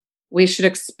we should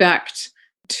expect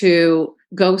to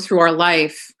go through our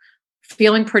life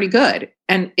feeling pretty good.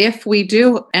 And if we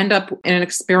do end up in an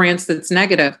experience that's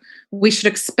negative, we should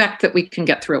expect that we can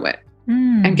get through it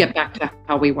and get back to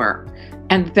how we were.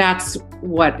 And that's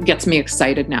what gets me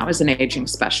excited now as an aging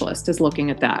specialist, is looking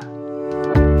at that.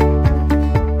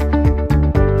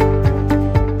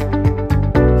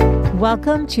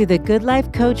 Welcome to the Good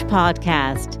Life Coach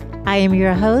podcast. I am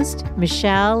your host,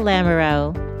 Michelle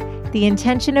Lamoureux. The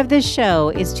intention of this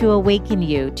show is to awaken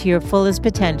you to your fullest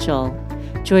potential.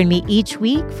 Join me each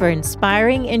week for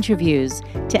inspiring interviews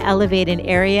to elevate an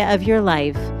area of your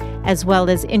life, as well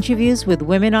as interviews with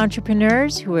women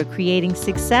entrepreneurs who are creating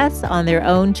success on their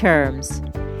own terms.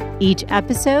 Each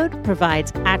episode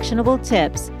provides actionable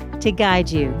tips to guide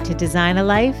you to design a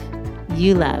life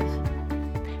you love.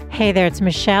 Hey there, it's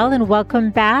Michelle, and welcome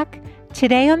back.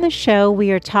 Today on the show,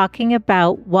 we are talking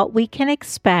about what we can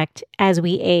expect as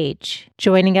we age.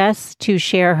 Joining us to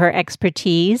share her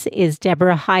expertise is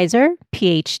Deborah Heiser,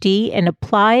 PhD in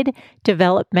Applied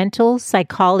Developmental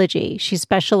Psychology. She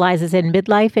specializes in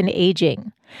midlife and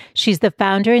aging. She's the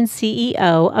founder and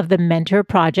CEO of the Mentor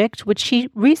Project, which she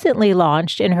recently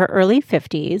launched in her early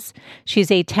 50s. She's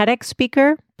a TEDx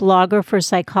speaker, blogger for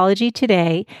Psychology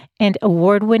Today, and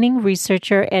award-winning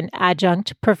researcher and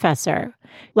adjunct professor.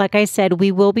 Like I said, we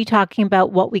will be talking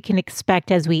about what we can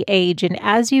expect as we age. And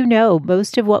as you know,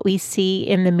 most of what we see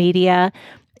in the media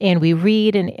and we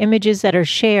read and images that are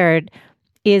shared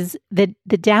is the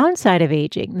downside of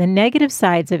aging, the negative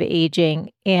sides of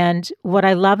aging. And what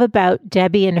I love about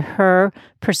Debbie and her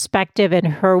perspective and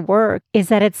her work is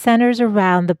that it centers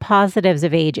around the positives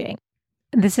of aging.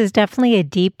 This is definitely a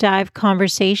deep dive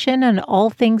conversation on all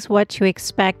things what to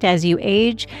expect as you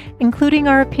age, including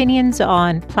our opinions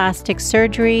on plastic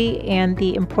surgery and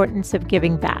the importance of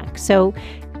giving back. So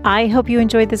I hope you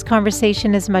enjoyed this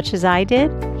conversation as much as I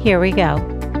did. Here we go.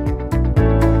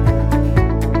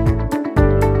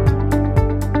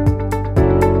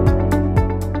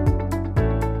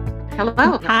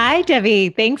 Hello. Hi, Debbie.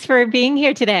 Thanks for being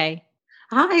here today.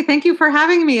 Hi, thank you for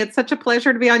having me. It's such a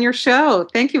pleasure to be on your show.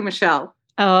 Thank you, Michelle.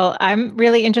 Oh, I'm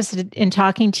really interested in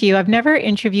talking to you. I've never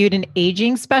interviewed an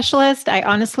aging specialist. I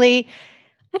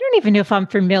don't even know if I'm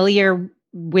familiar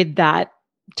with that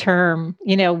term,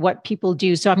 what people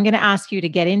do. So I'm going to ask you to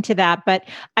get into that. But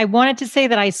I wanted to say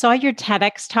that I saw your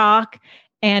TEDx talk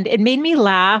and it made me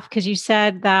laugh because you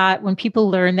said that when people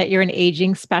learn that you're an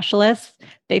aging specialist,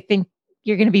 they think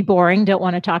you're going to be boring, don't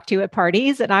want to talk to you at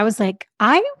parties. And I was like,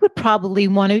 I would probably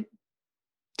want to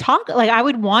I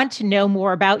would want to know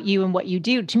more about you and what you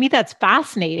do. To me, that's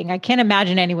fascinating. I can't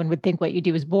imagine anyone would think what you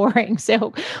do is boring.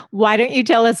 So why don't you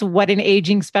tell us what an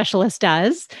aging specialist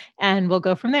does? And we'll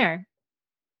go from there.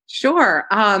 Sure.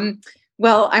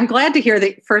 Well, I'm glad to hear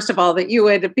that, first of all, that you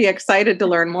would be excited to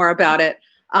learn more about it,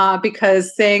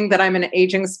 because saying that I'm an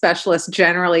aging specialist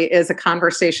generally is a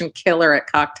conversation killer at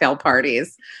cocktail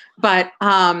parties. But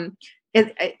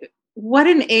what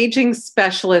an aging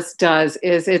specialist does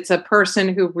is it's a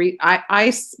person who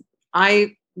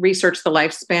I research the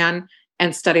lifespan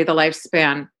and study the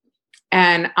lifespan,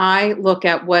 and I look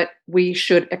at what we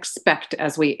should expect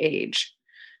as we age.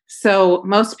 So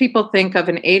most people think of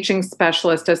an aging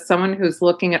specialist as someone who's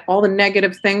looking at all the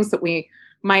negative things that we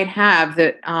might have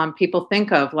that people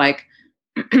think of, like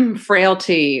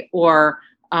frailty or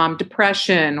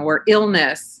depression or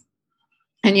illness.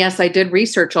 And yes, I did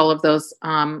research all of those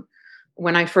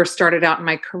when I first started out in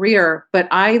my career, but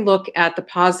I look at the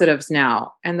positives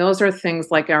now. And those are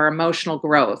things like our emotional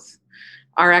growth,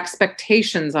 our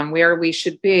expectations on where we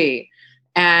should be.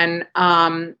 And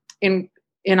in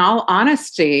all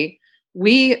honesty,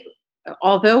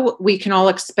 although we can all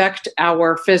expect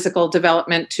our physical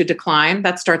development to decline,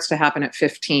 that starts to happen at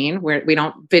 15, where we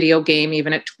don't video game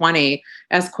even at 20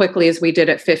 as quickly as we did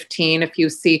at 15. If you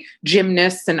see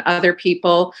gymnasts and other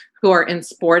people who are in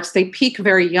sports, they peak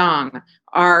very young.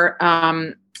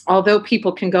 Although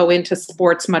people can go into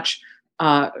sports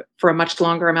for a much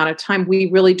longer amount of time, we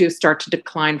really do start to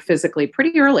decline physically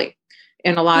pretty early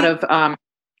in a lot of...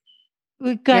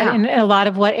 We've got in a lot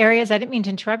of what areas? I didn't mean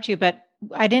to interrupt you, but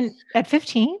at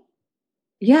 15?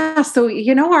 Yeah. So,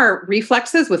 our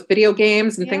reflexes with video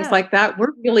games and things like that,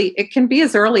 it can be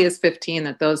as early as 15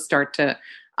 that those start to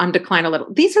decline a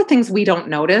little. These are things we don't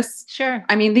notice. Sure.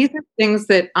 I mean, these are things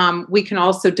that we can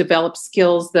also develop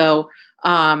skills, though,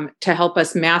 to help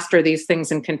us master these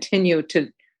things and continue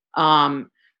to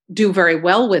do very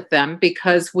well with them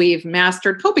because we've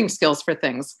mastered coping skills for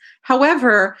things.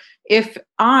 However, if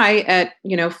I at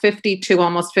 52,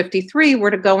 almost 53,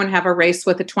 were to go and have a race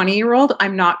with a 20-year-old,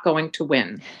 I'm not going to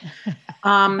win.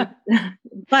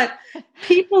 But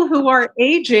people who are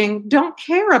aging don't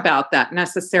care about that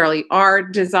necessarily. Our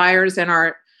desires and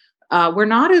we're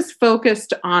not as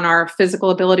focused on our physical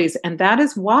abilities. And that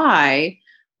is why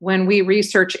when we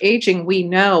research aging, we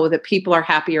know that people are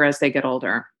happier as they get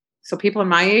older. So people in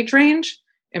my age range,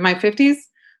 in my 50s,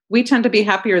 we tend to be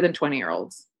happier than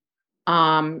 20-year-olds.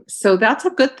 So that's a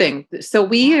good thing. So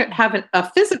we have a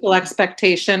physical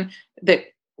expectation that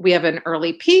we have an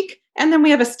early peak and then we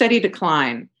have a steady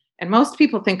decline. And most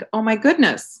people think, oh my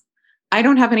goodness, I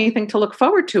don't have anything to look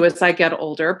forward to as I get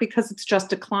older because it's just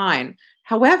decline.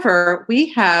 However, we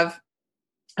have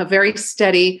a very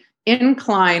steady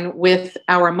incline with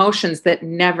our emotions that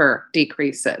never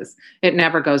decreases. It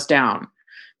never goes down.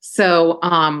 So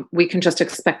we can just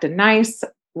expect a nice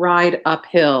ride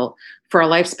uphill for a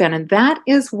lifespan. And that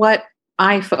is what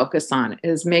I focus on,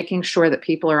 is making sure that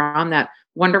people are on that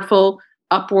wonderful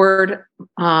upward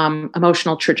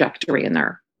emotional trajectory in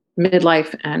their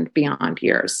midlife and beyond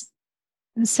years.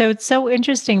 So it's so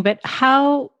interesting, but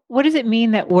what does it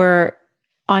mean that we're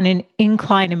on an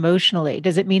incline emotionally?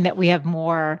 Does it mean that we have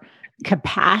more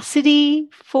capacity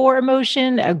for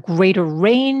emotion, a greater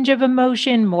range of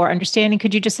emotion, more understanding?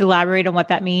 Could you just elaborate on what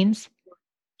that means?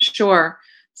 Sure.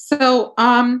 So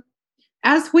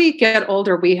as we get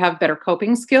older, we have better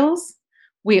coping skills.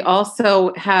 We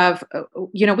also have,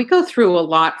 we go through a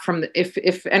lot from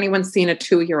if anyone's seen a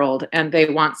 2-year-old and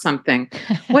they want something,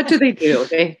 what do?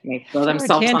 They throw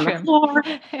themselves on the floor,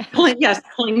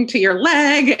 cling to your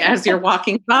leg as you're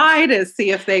walking by to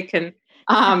see if they can,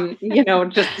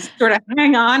 just sort of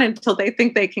hang on until they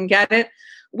think they can get it.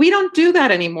 We don't do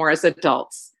that anymore as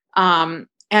adults. And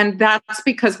that's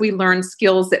because we learn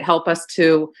skills that help us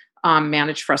to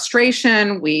manage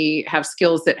frustration. We have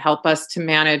skills that help us to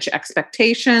manage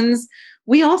expectations.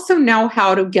 We also know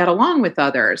how to get along with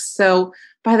others. So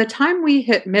by the time we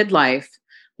hit midlife,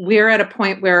 we're at a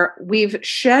point where we've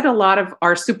shed a lot of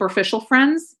our superficial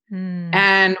friends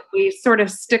and we sort of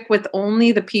stick with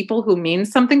only the people who mean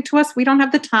something to us. We don't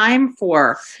have the time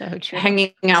for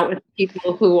hanging out with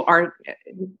people who are,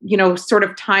 sort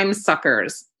of time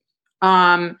suckers.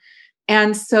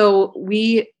 And so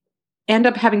we end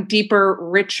up having deeper,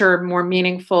 richer, more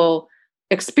meaningful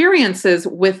experiences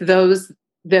with those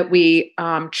that we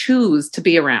choose to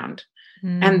be around.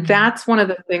 And that's one of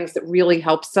the things that really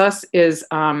helps us is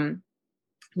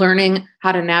learning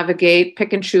how to navigate,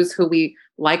 pick and choose who we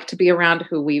like to be around,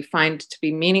 who we find to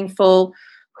be meaningful,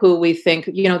 who we think,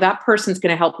 that person's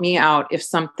going to help me out if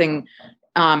something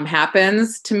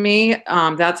happens to me.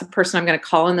 That's a person I'm going to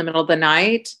call in the middle of the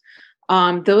night.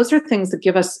 Those are things that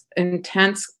give us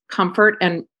intense comfort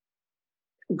and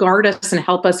guard us and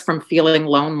help us from feeling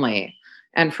lonely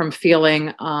and from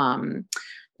feeling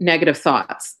negative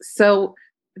thoughts. So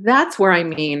that's where I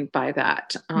mean by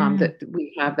that, that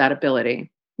we have that ability.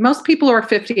 Most people who are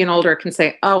 50 and older can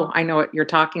say, oh, I know what you're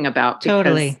talking about.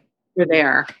 Totally. You're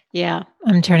there. Yeah.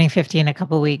 I'm turning 50 in a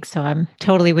couple of weeks. So I'm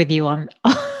totally with you on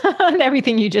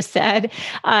everything you just said.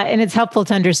 And it's helpful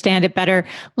to understand it better.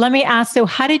 Let me ask, so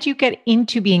how did you get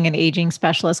into being an aging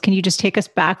specialist? Can you just take us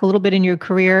back a little bit in your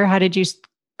career? How did you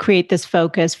create this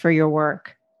focus for your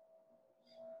work?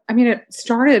 I mean, it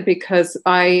started because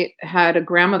I had a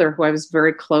grandmother who I was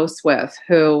very close with,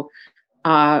 who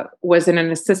was in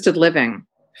an assisted living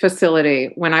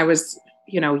facility when I was,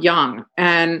 young.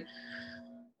 And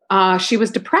she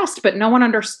was depressed, but no one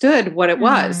understood what it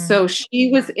was. So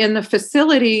she was in the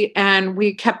facility and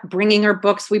we kept bringing her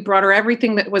books. We brought her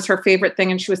everything that was her favorite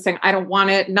thing. And she was saying, I don't want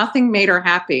it. Nothing made her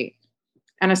happy.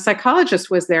 And a psychologist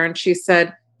was there and she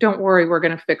said, don't worry, we're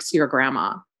going to fix your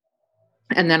grandma.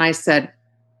 And then I said,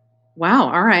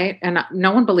 wow, all right. And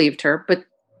no one believed her, but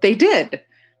they did.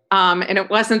 And it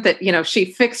wasn't that, she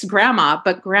fixed grandma,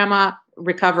 but grandma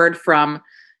recovered from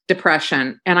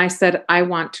depression. And I said, I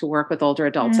want to work with older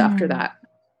adults after that.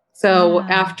 So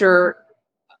after,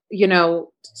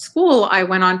 school, I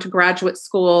went on to graduate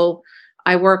school.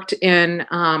 I worked in,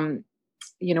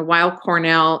 Weill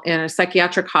Cornell in a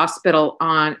psychiatric hospital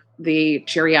in the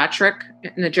geriatric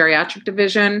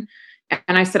division.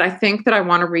 And I said, I think that I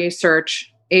want to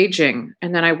research aging.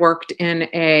 And then I worked in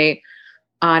a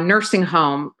nursing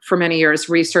home for many years,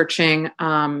 researching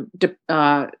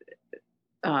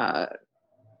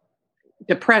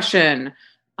depression,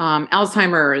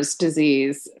 Alzheimer's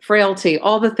disease, frailty,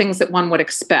 all the things that one would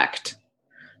expect.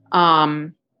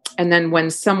 And then when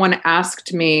someone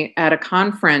asked me at a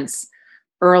conference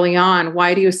early on,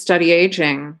 why do you study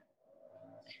aging?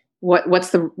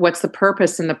 what's the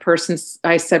purpose? And the person,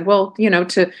 I said, well,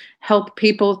 to help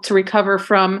people to recover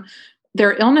from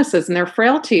their illnesses and their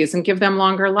frailties and give them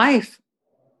longer life.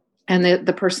 And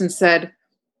the person said,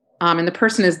 and the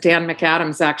person is Dan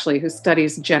McAdams, actually, who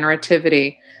studies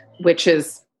generativity, which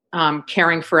is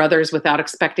caring for others without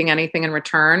expecting anything in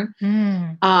return.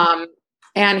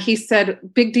 And he said,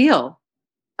 big deal.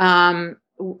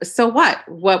 So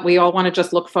what? We all want to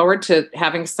just look forward to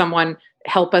having someone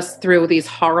help us through these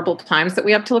horrible times that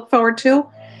we have to look forward to.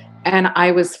 And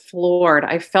I was floored.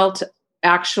 I felt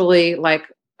actually like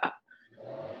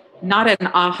not an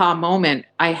aha moment.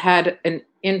 I had an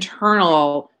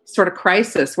internal sort of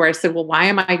crisis where I said, well, why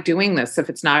am I doing this if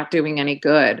it's not doing any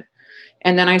good?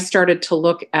 And then I started to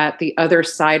look at the other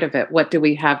side of it. What do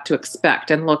we have to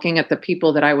expect? And looking at the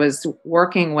people that I was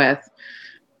working with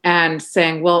and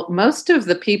saying, well, most of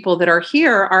the people that are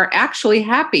here are actually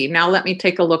happy. Now let me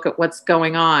take a look at what's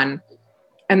going on.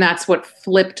 And that's what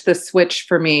flipped the switch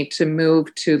for me to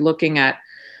move to looking at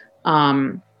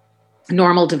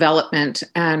normal development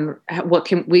and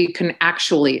what we can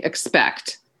actually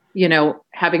expect.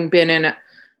 Having been in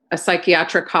a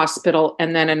psychiatric hospital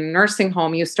and then in a nursing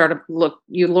home, you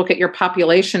look at your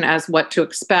population as what to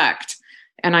expect.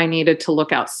 And I needed to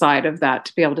look outside of that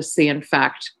to be able to see, in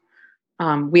fact,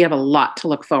 we have a lot to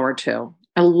look forward to,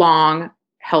 a long,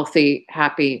 healthy,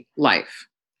 happy life.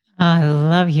 I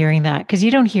love hearing that, because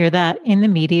you don't hear that in the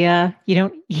media. You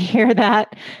don't hear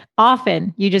that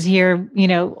often. You just hear,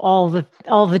 all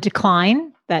the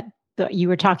decline that you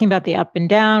were talking about, the up and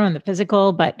down and the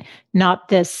physical, but not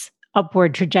this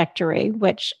upward trajectory,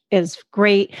 which is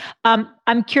great.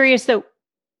 I'm curious though,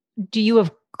 do you have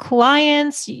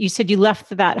clients? You said you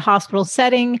left that hospital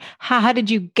setting. How did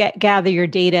you gather your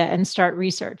data and start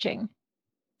researching?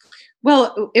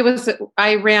 Well,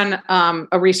 I ran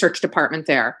a research department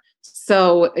there.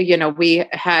 So,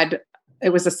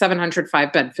 it was a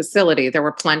 705 bed facility. There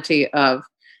were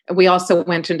we also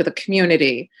went into the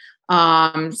community.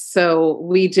 So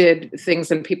we did things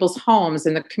in people's homes,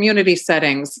 in the community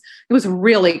settings. It was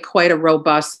really quite a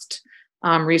robust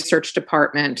research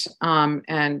department.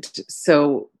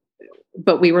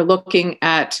 But we were looking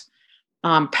at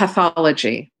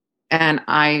pathology, and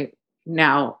I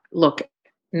now look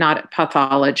not at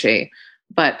pathology,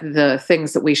 but the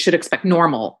things that we should expect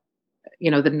normal,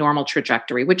 the normal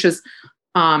trajectory, which is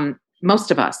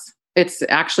most of us. It's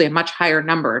actually a much higher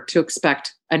number to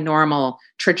expect a normal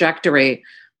trajectory.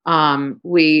 I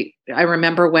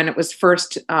remember when it was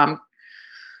first,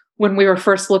 when we were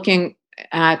first looking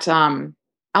at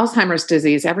Alzheimer's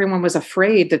disease, everyone was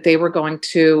afraid that they were going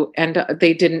to, and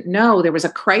they didn't know there was a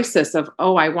crisis of,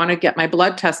 I want to get my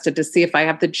blood tested to see if I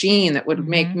have the gene that would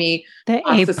make me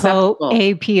susceptible.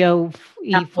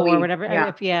 APOE4, whatever.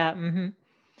 Yeah. Mm-hmm.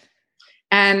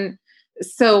 And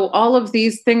so all of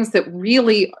these things that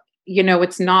really,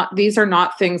 these are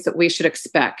not things that we should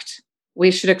expect. We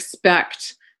should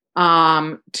expect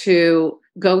to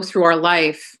go through our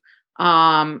life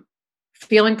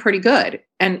feeling pretty good.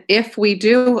 And if we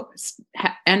do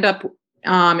end up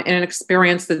in an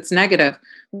experience that's negative,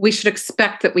 we should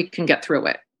expect that we can get through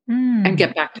it and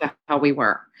get back to how we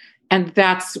were. And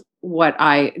that's what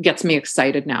gets me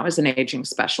excited now as an aging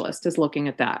specialist, is looking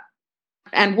at that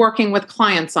and working with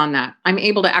clients on that. I'm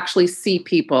able to actually see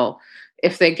people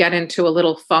if they get into a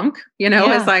little funk,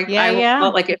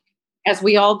 as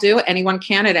we all do, anyone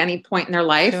can at any point in their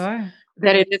life, sure.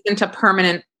 That it isn't a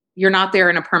permanent, you're not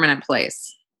there in a permanent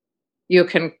place. You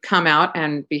can come out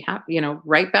and be happy,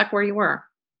 right back where you were.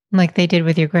 Like they did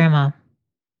with your grandma.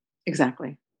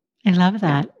 Exactly. I love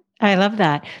that. Yeah. I love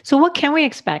that. So what can we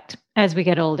expect as we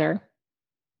get older?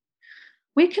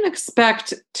 We can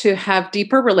expect to have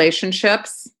deeper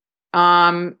relationships,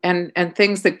 and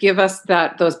things that give us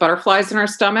those butterflies in our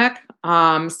stomach.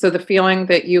 So the feeling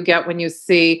that you get when you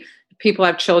see people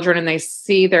have children and they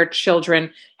see their children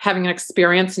having an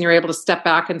experience, and you're able to step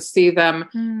back and see them,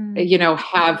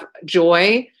 have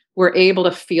joy. We're able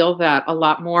to feel that a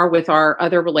lot more with our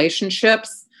other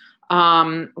relationships. We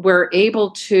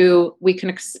can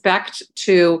expect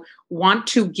to want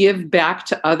to give back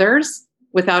to others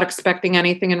without expecting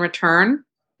anything in return.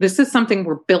 This is something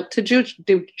we're built to do,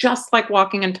 just like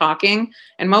walking and talking.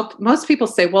 And most people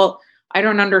say, well, I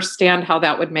don't understand how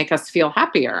that would make us feel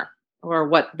happier or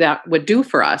what that would do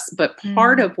for us. But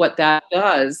part of what that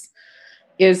does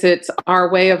is it's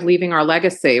our way of leaving our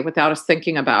legacy without us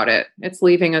thinking about it. It's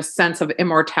leaving a sense of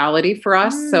immortality for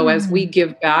us. So as we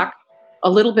give back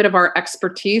a little bit of our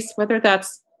expertise, whether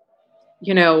that's,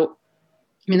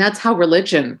 that's how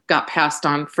religion got passed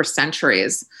on for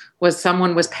centuries, was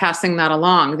someone was passing that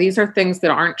along. These are things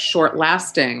that aren't short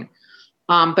lasting.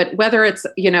 But whether it's,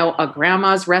 a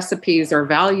grandma's recipes or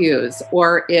values,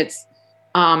 or it's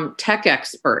tech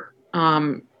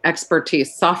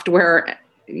expertise, software,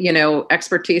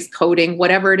 expertise, coding,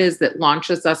 whatever it is that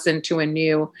launches us into a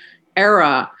new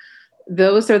era,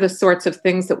 those are the sorts of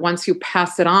things that once you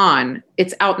pass it on,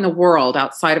 it's out in the world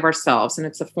outside of ourselves, and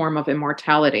it's a form of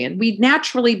immortality. And we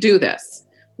naturally do this.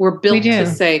 We're built to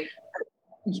say,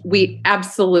 we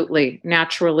absolutely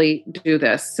naturally do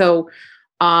this. So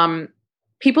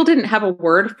people didn't have a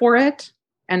word for it.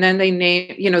 And then they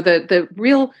name, the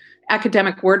real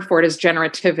academic word for it is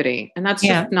generativity. And that's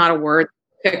just not a word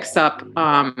that picks up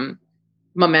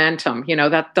momentum.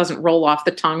 That doesn't roll off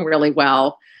the tongue really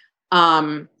well.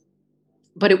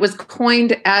 But it was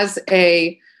coined as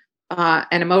an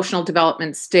emotional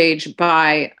development stage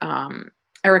by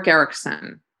Erik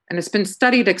Erikson, and it's been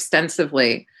studied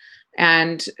extensively.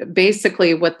 And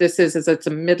basically what this is it's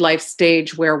a midlife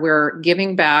stage where we're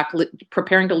giving back,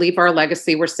 preparing to leave our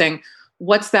legacy. We're saying,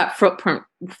 what's that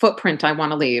footprint I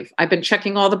want to leave? I've been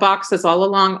checking all the boxes all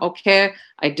along. Okay,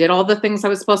 I did all the things I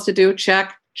was supposed to do.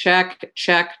 Check, check,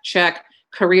 check, check.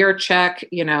 Career check,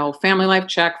 family life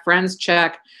check, friends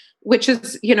check, which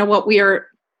is, what we are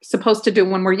supposed to do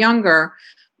when we're younger.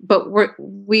 But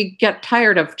we get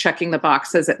tired of checking the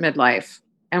boxes at midlife,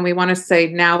 and we want to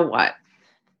say, now what?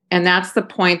 And that's the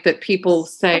point that people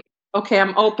say, okay,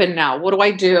 I'm open now. What do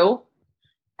I do?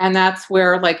 And that's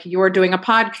where, like, you're doing a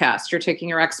podcast, you're taking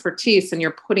your expertise and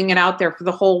you're putting it out there for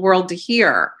the whole world to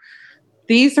hear.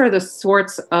 These are the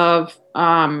sorts of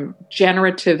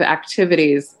generative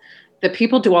activities that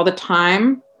people do all the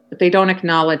time, but they don't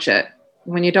acknowledge it.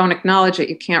 When you don't acknowledge it,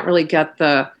 you can't really get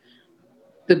the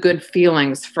good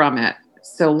feelings from it.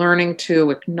 So learning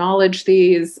to acknowledge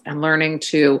these and learning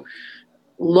to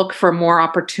look for more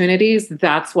opportunities,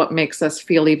 that's what makes us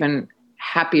feel even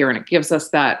happier. And it gives us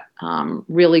that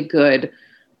really good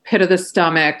pit of the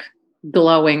stomach,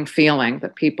 glowing feeling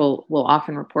that people will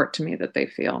often report to me that they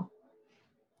feel.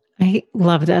 I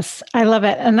love this. I love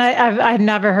it. And I've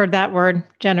never heard that word,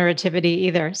 generativity,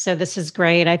 either. So this is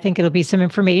great. I think it'll be some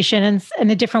information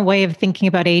and a different way of thinking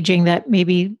about aging that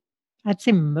maybe I'd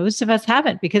say most of us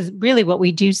haven't, because really what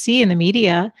we do see in the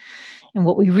media and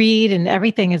what we read and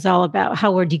everything is all about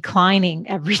how we're declining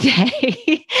every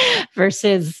day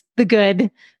versus the good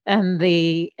and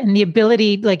the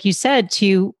ability, like you said,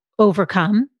 to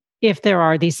overcome if there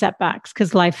are these setbacks,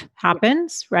 because life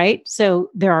happens, right?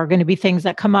 So there are going to be things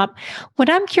that come up. What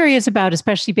I'm curious about,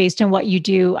 especially based on what you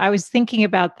do, I was thinking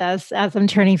about this as I'm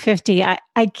turning 50. I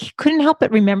couldn't help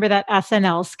but remember that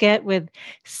SNL skit with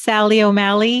Sally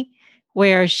O'Malley,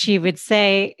 where she would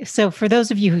say, so for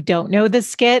those of you who don't know this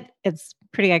skit, it's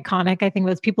pretty iconic. I think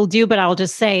most people do, but I'll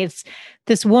just say it's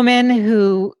this woman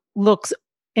who looks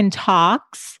and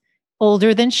talks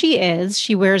older than she is.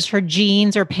 She wears her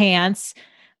jeans or pants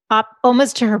up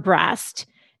almost to her breast.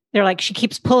 They're like, she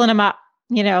keeps pulling them up,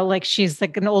 like she's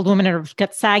like an old woman and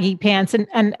got saggy pants.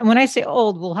 And when I say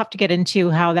old, we'll have to get into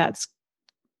how that's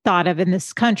thought of in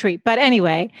this country. But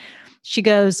anyway, she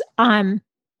goes, I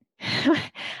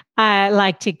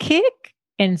like to kick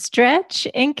and stretch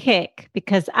and kick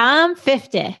because I'm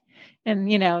 50. And,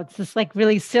 it's this like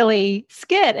really silly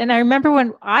skit. And I remember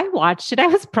when I watched it, I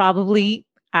was probably,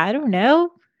 I don't know,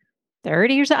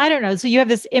 30 or so. I don't know. So you have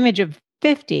this image of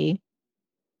 50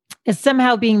 as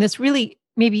somehow being this really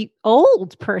maybe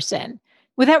old person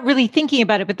without really thinking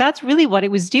about it. But that's really what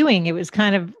it was doing. It was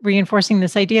kind of reinforcing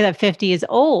this idea that 50 is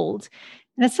old.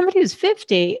 And as somebody who's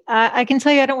 50, I can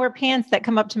tell you I don't wear pants that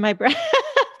come up to my breast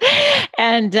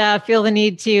and feel the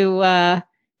need to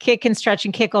kick and stretch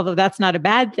and kick, although that's not a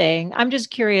bad thing. I'm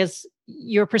just curious,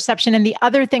 your perception. And the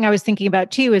other thing I was thinking about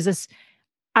too is this.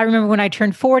 I remember when I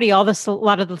turned 40, a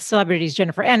lot of the celebrities,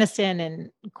 Jennifer Aniston and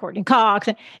Courtney Cox,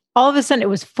 and all of a sudden it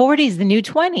was 40 is the new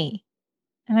 20.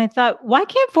 And I thought, why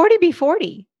can't 40 be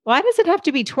 40? Why does it have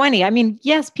to be 20? I mean,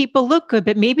 yes, people look good,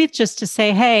 but maybe it's just to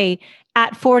say, hey,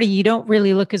 at 40, you don't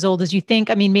really look as old as you think.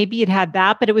 I mean, maybe it had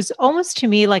that, but it was almost to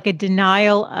me like a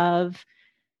denial of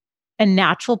a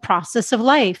natural process of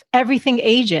life. Everything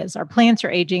ages. Our plants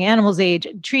are aging, animals age,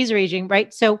 trees are aging,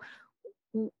 right? So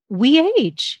we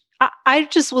age. I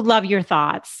just would love your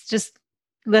thoughts.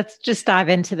 Let's just dive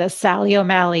into this. Sally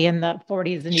O'Malley in the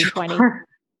 40s and 20s.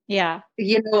 Yeah.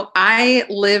 I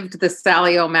lived the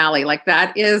Sally O'Malley. Like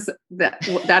that is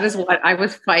what I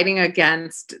was fighting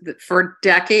against for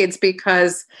decades,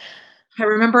 because I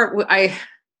remember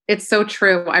it's so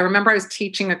true. I remember I was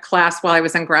teaching a class while I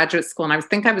was in graduate school, and I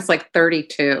think I was like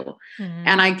 32. Mm-hmm.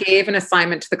 And I gave an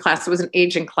assignment to the class. It was an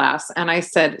aging class. And I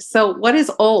said, so what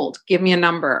is old? Give me a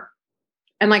number.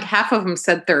 And like half of them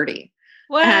said 30.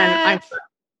 What? And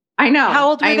I know. How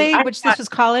old were they? This was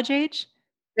college age?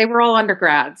 They were all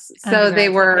undergrads. So they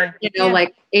were,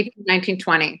 like 18, 19,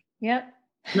 20. Yep.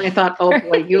 And I thought, oh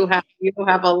boy, you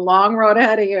have a long road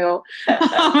ahead of you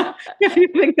if you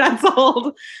think that's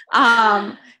old.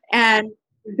 And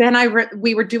then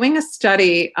we were doing a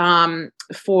study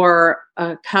for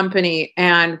a company,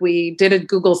 and we did a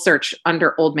Google search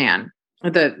under old man.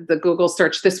 The Google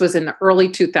search. This was in the early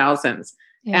 2000s,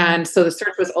 and so the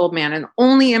search was old man, and the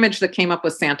only image that came up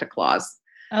was Santa Claus.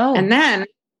 Oh, and then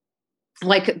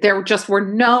there just were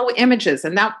no images,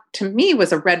 and that to me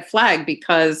was a red flag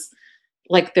because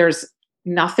there's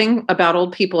nothing about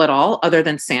old people at all other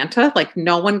than Santa.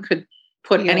 No one could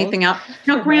put anything out.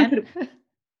 Now, granted,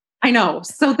 I know.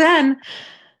 So then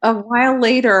a while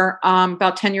later,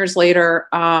 about 10 years later,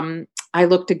 I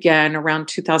looked again around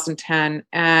 2010,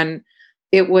 and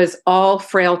it was all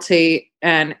frailty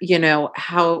and,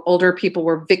 how older people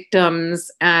were victims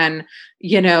and,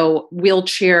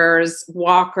 wheelchairs,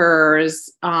 walkers,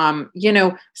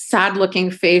 sad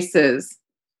looking faces.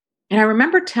 And I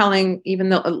remember telling even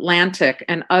the Atlantic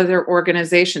and other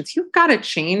organizations, you've got to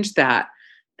change that.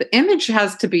 The image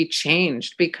has to be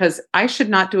changed because I should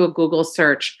not do a Google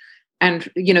search.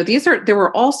 And, there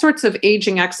were all sorts of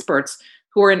aging experts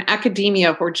who were in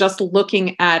academia who were just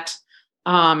looking at,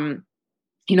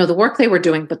 the work they were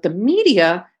doing, but the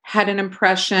media had an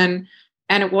impression,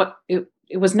 and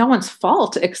it was no one's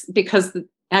fault because the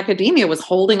academia was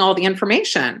holding all the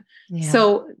information. Yeah.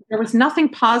 So there was nothing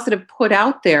positive put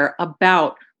out there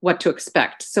about what to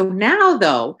expect. So now,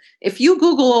 though, if you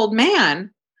Google old man,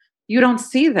 you don't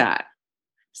see that.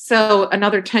 So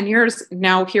another 10 years,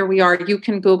 now here we are, you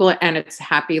can Google it and it's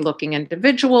happy looking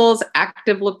individuals,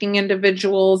 active looking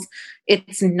individuals.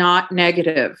 It's not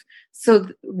negative. So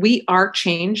we are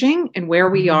changing in where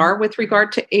we are with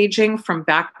regard to aging from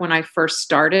back when I first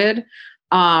started,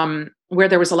 where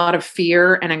there was a lot of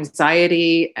fear and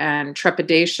anxiety and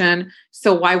trepidation.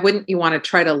 So why wouldn't you want to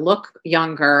try to look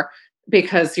younger?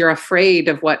 Because you're afraid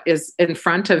of what is in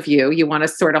front of you. You want to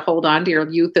sort of hold on to your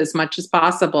youth as much as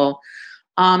possible.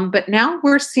 But now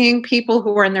we're seeing people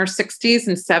who are in their 60s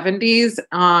and 70s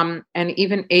and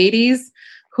even 80s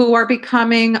who are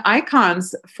becoming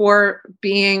icons for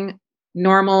being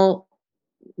normally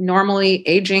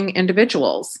aging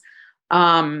individuals.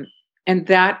 And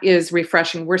that is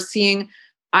refreshing.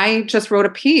 I just wrote a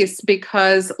piece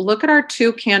because look at our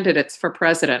two candidates for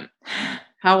president.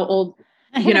 How old,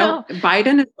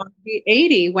 Biden is going to be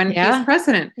 80 when he's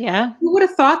president. Yeah. Who would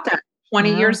have thought that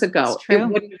 20 years ago? It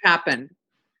wouldn't have happened.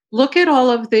 Look at all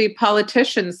of the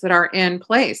politicians that are in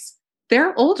place.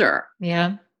 They're older.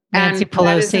 Yeah. Nancy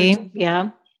Pelosi. Yeah.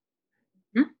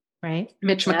 Right.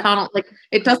 Mitch McConnell.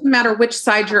 It doesn't matter which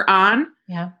side you're on.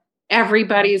 Yeah.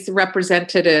 Everybody's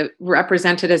represented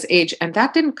as age. And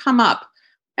that didn't come up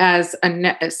as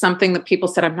something that people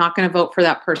said, I'm not going to vote for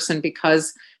that person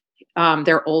because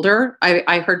they're older.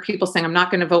 I heard people saying, I'm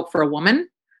not going to vote for a woman,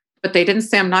 but they didn't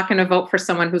say, I'm not going to vote for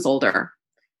someone who's older.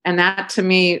 And that to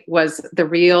me was the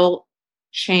real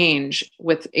change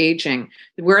with aging.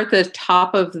 We're at the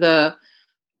top of the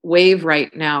wave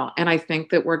right now. And I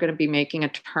think that we're going to be making a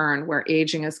turn where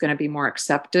aging is going to be more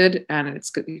accepted, and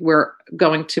we're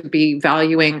going to be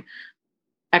valuing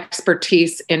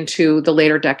expertise into the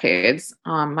later decades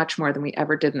much more than we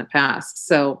ever did in the past.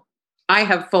 So I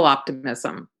have full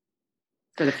optimism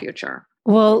for the future.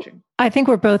 Well, I think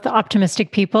we're both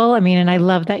optimistic people. I mean, and I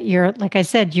love that like I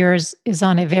said, yours is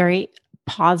on a very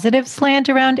positive slant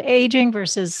around aging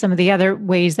versus some of the other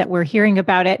ways that we're hearing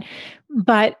about it.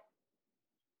 But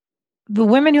the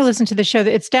women who listen to the show,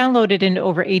 it's downloaded in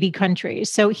over 80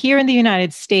 countries. So here in the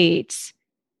United States,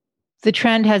 the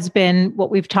trend has been what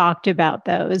we've talked about,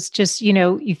 though, is just,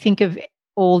 you think of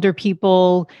older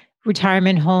people,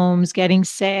 retirement homes, getting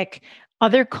sick.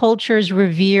 Other cultures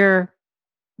revere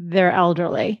their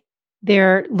elderly.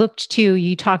 They're looked to.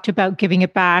 You talked about giving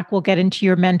it back. We'll get into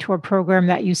your mentor program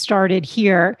that you started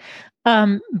here.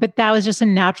 But that was just a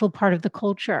natural part of the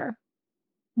culture.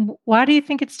 Why do you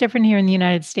think it's different here in the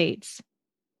United States?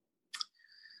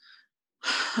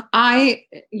 I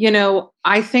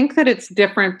think that it's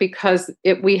different because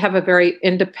we have a very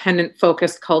independent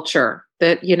focused culture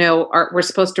that, we're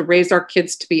supposed to raise our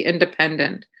kids to be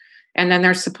independent, and then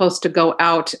they're supposed to go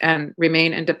out and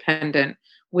remain independent.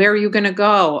 Where are you going to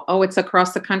go? Oh, it's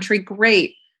across the country.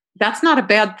 Great. That's not a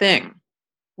bad thing.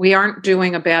 We aren't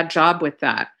doing a bad job with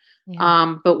that.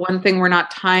 Yeah. But one thing we're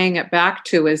not tying it back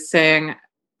to is saying,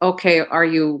 okay, are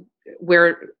you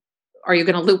going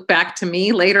to loop back to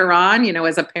me later on,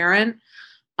 as a parent?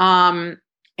 And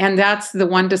that's the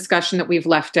one discussion that we've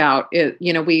left out.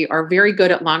 We are very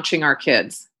good at launching our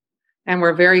kids, and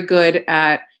we're very good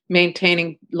at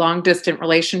maintaining long distance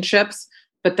relationships.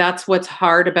 But that's what's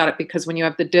hard about it, because when you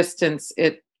have the distance,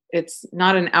 it's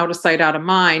not an out of sight, out of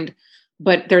mind,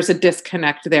 but there's a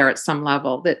disconnect there at some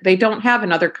level that they don't have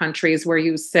in other countries where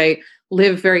you say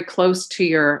live very close to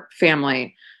your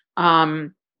family.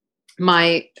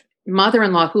 My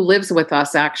mother-in-law, who lives with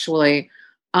us actually,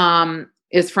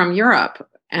 is from Europe.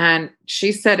 And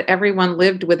she said everyone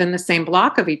lived within the same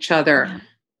block of each other. Yeah.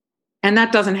 And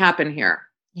that doesn't happen here.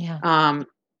 Yeah.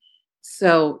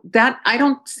 So that, I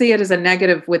don't see it as a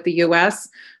negative with the US.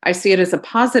 I see it as a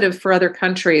positive for other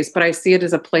countries, but I see it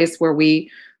as a place where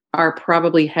we are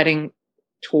probably heading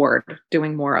toward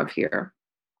doing more of here.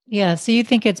 Yeah. So you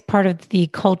think it's part of the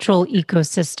cultural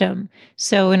ecosystem.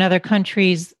 So in other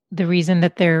countries, the reason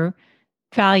that they're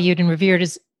valued and revered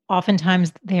is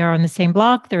oftentimes they are on the same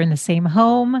block, they're in the same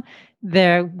home.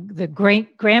 The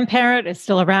great grandparent is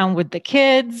still around with the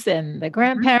kids and the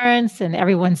grandparents, and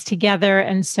everyone's together.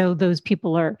 And so those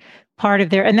people are part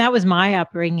of and that was my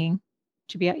upbringing.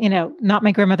 To be, not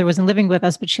my grandmother wasn't living with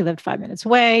us, but she lived 5 minutes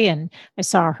away, and I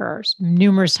saw her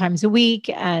numerous times a week.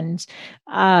 And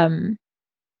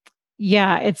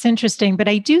yeah, it's interesting, but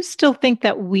I do still think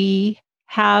that we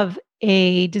have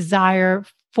a desire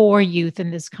for youth in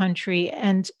this country.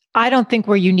 And I don't think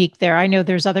we're unique there. I know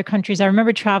there's other countries. I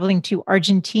remember traveling to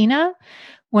Argentina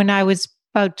when I was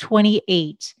about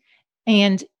 28,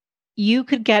 and you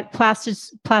could get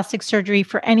plastic surgery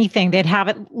for anything. They'd have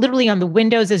it literally on the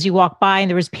windows as you walk by, and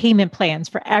there was payment plans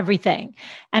for everything.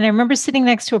 And I remember sitting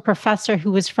next to a professor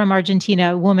who was from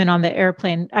Argentina, a woman on the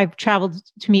airplane. I've traveled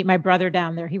to meet my brother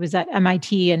down there. He was at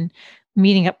MIT and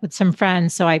meeting up with some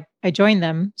friends. So I joined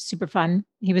them. Super fun.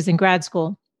 He was in grad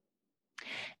school.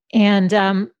 And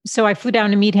so I flew down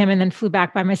to meet him and then flew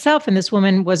back by myself. And this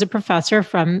woman was a professor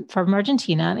from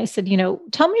Argentina. And I said,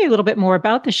 tell me a little bit more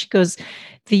about this. She goes,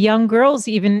 the young girls,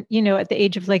 even, at the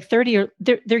age of like 30,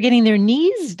 they're getting their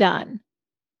knees done.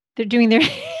 They're doing their,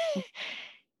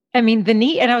 the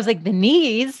knee. And I was like, the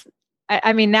knees?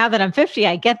 I mean, now that I'm 50,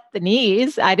 I get the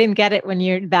knees. I didn't get it when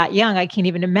you're that young. I can't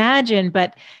even imagine.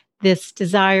 But this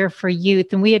desire for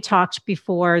youth. And we had talked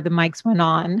before the mics went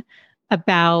on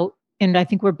about, and I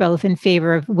think we're both in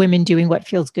favor of women doing what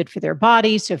feels good for their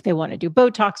body. So if they want to do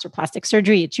Botox or plastic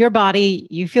surgery, it's your body.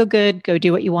 You feel good. Go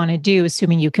do what you want to do,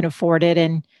 assuming you can afford it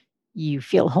and you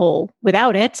feel whole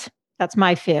without it. That's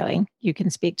my feeling. You can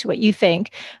speak to what you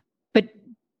think. But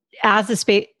as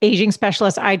a aging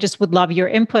specialist, I just would love your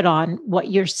input on what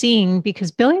you're seeing,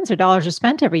 because billions of dollars are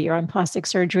spent every year on plastic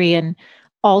surgery and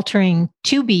altering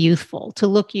to be youthful, to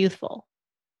look youthful.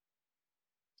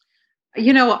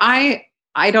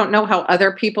 I don't know how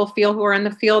other people feel who are in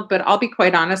the field, but I'll be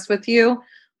quite honest with you.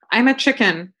 I'm a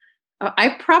chicken.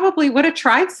 I probably would have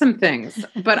tried some things,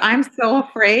 but I'm so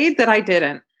afraid that I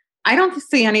didn't. I don't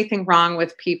see anything wrong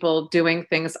with people doing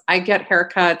things. I get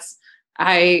haircuts.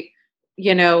 I,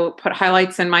 put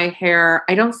highlights in my hair.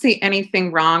 I don't see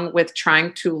anything wrong with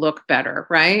trying to look better,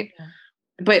 right? Yeah.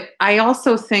 But I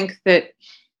also think that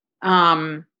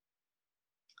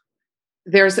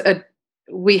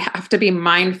we have to be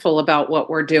mindful about what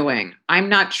we're doing. I'm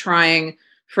not trying,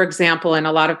 for example, and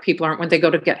a lot of people aren't, when they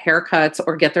go to get haircuts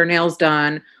or get their nails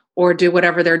done or do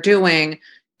whatever they're doing,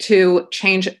 to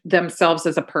change themselves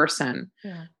as a person.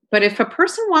 Yeah. But if a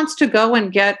person wants to go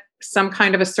and get some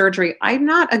kind of a surgery, I'm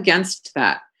not against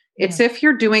that. Yeah. It's if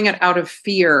you're doing it out of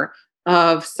fear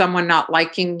of someone not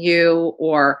liking you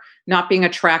or not being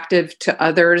attractive to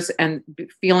others and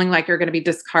feeling like you're going to be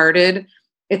discarded.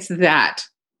 It's that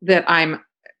I'm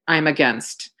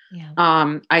against. Yeah.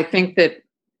 I think that,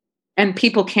 and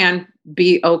people can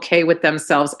be okay with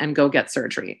themselves and go get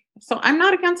surgery. So I'm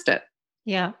not against it.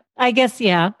 Yeah, I guess.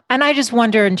 Yeah. And I just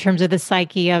wonder in terms of the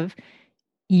psyche of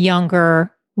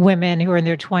younger women who are in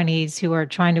their 20s who are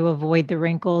trying to avoid the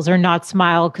wrinkles or not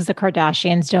smile because the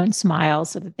Kardashians don't smile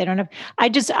so that they don't have, I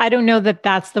don't know that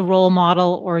that's the role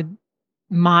model or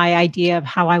my idea of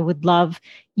how I would love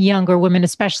younger women,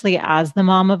 especially as the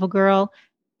mom of a girl,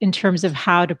 in terms of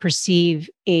how to perceive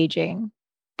aging.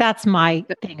 That's my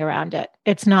thing around it.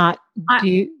 It's not,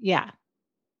 yeah.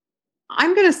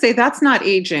 I'm going to say that's not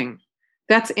aging.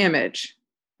 That's image.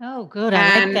 Oh, good.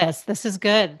 I like this. This is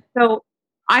good. So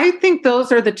I think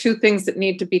those are the two things that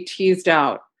need to be teased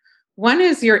out. One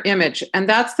is your image. And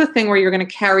that's the thing where you're going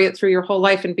to carry it through your whole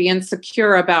life and be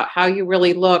insecure about how you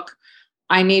really look.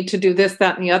 I need to do this,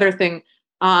 that, and the other thing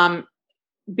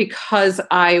because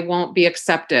I won't be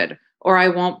accepted, or I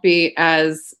won't be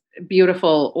as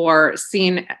beautiful or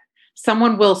seen.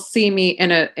 Someone will see me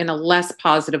in a less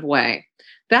positive way.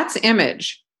 That's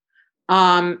image.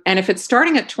 And if it's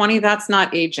starting at 20, that's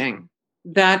not aging.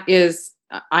 That is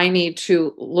I need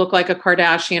to look like a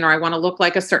Kardashian, or I want to look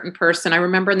like a certain person. I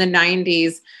remember in the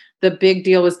 90s, the big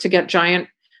deal was to get giant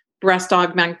breast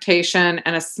augmentation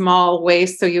and a small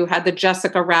waist. So you had the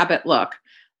Jessica Rabbit look.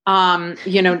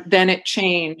 Then it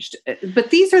changed.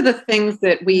 But these are the things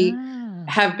that we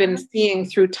have been seeing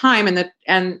through time,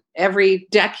 and every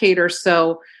decade or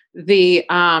so, the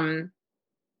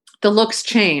looks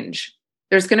change.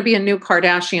 There's going to be a new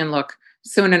Kardashian look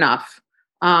soon enough.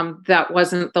 That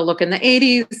wasn't the look in the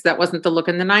 80s. That wasn't the look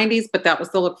in the 90s, but that was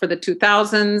the look for the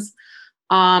 2000s.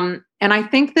 And I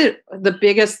think that the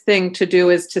biggest thing to do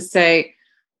is to say,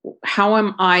 how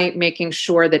am I making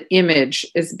sure that image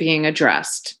is being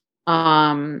addressed?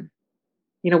 What's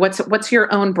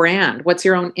your own brand? What's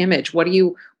your own image? What do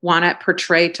you want to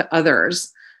portray to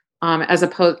others? As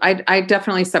opposed, I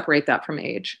definitely separate that from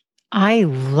age. I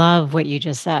love what you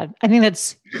just said. I think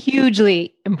that's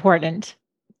hugely important,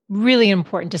 really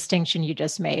important distinction you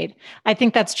just made. I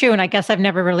think that's true. And I guess I've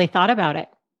never really thought about it.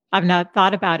 I've not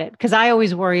thought about it because I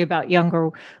always worry about younger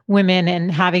women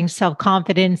and having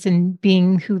self-confidence and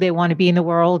being who they want to be in the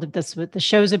world. If that's what the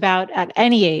show's about at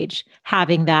any age,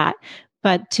 having that.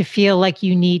 But to feel like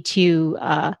you need to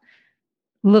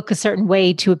look a certain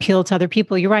way to appeal to other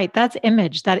people, you're right. That's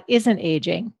image. That isn't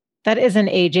aging. That isn't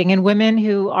aging. And women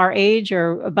who are age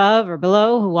or above or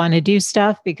below who want to do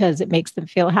stuff because it makes them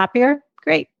feel happier,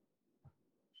 great.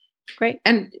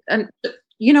 And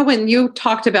when you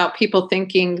talked about people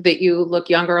thinking that you look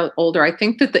younger or older, I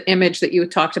think that the image that you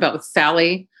talked about with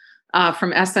Sally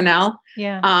from SNL,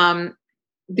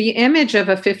 the image of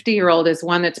a 50-year-old is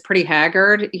one that's pretty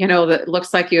haggard, that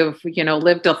looks like you've,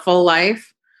 lived a full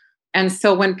life. And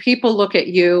so when people look at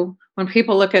you, when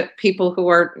people look at people who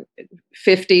are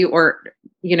 50 or,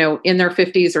 in their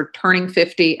 50s or turning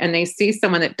 50, and they see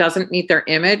someone that doesn't meet their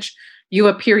image, you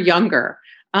appear younger.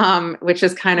 Which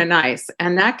is kind of nice.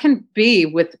 And that can be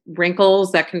with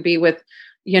wrinkles, that can be with,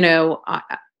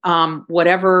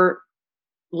 whatever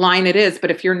line it is.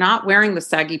 But if you're not wearing the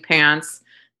saggy pants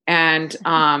and,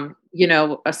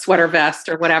 a sweater vest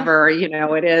or whatever,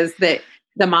 it is, that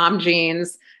the mom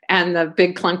jeans and the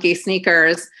big clunky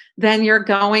sneakers, then you're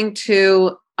going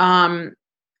to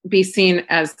be seen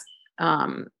as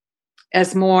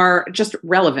more just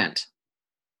relevant.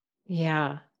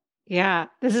 Yeah. Yeah,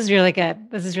 this is really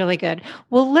good.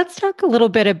 Well, let's talk a little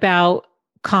bit about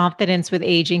confidence with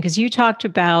aging, because you talked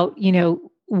about,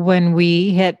 when we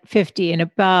hit 50 and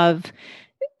above,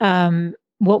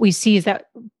 what we see is that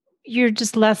you're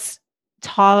just less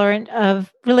tolerant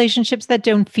of relationships that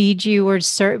don't feed you or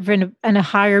serve in a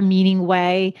higher meaning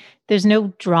way. There's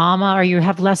no drama, or you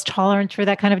have less tolerance for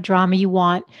that kind of drama. You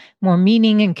want more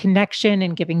meaning and connection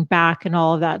and giving back and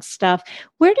all of that stuff.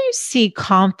 Where do you see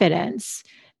confidence?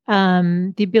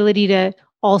 The ability to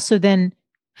also then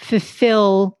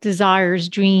fulfill desires,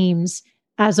 dreams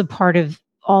as a part of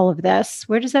all of this.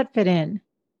 Where does that fit in?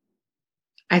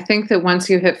 I think that once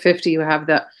you hit 50,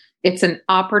 it's an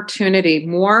opportunity.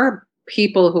 More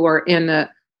people who are in the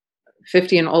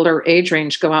 50 and older age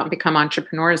range go out and become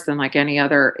entrepreneurs than like any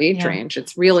other age range.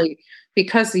 It's really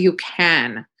because you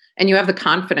can, and you have the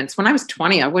confidence. When I was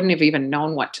 20, I wouldn't have even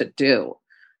known what to do.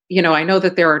 I know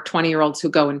that there are 20-year-olds who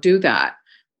go and do that.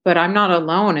 But I'm not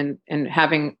alone in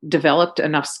having developed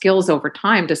enough skills over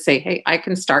time to say, hey, I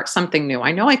can start something new.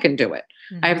 I know I can do it.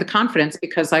 Mm-hmm. I have the confidence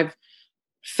because I've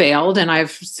failed and I've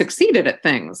succeeded at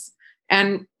things.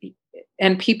 And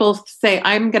people say,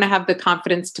 I'm going to have the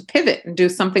confidence to pivot and do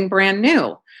something brand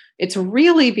new. It's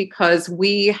really because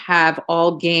we have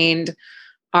all gained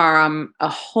a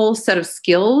whole set of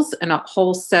skills and a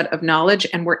whole set of knowledge.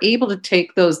 And we're able to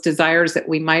take those desires that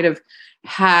we might have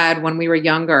had when we were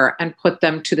younger and put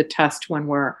them to the test when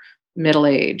we're middle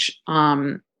age.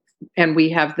 And we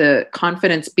have the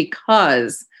confidence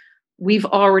because we've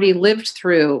already lived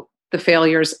through the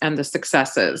failures and the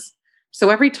successes.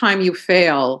 So every time you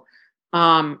fail,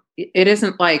 it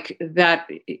isn't like that.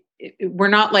 We're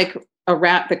not like a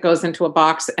rat that goes into a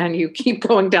box and you keep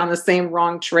going down the same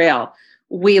wrong trail.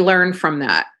 We learn from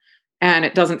that. And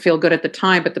it doesn't feel good at the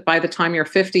time, but by the time you're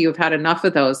 50, you've had enough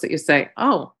of those that you say,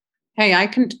 oh, hey,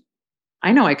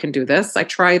 I know I can do this. I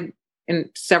tried in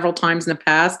several times in the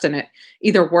past and it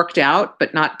either worked out,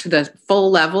 but not to the full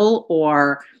level,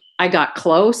 or I got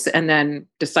close and then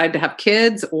decided to have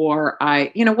kids, or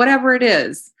whatever it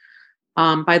is.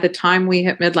 By the time we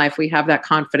hit midlife, we have that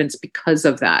confidence because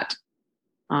of that.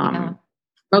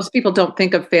 Most people don't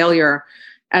think of failure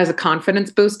as a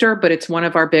confidence booster, but it's one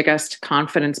of our biggest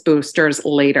confidence boosters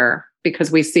later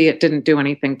because we see it didn't do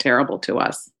anything terrible to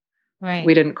us. Right.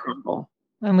 We didn't crumble.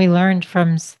 And we learned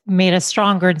made us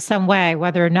stronger in some way,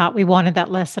 whether or not we wanted that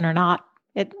lesson or not.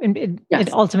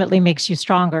 It ultimately makes you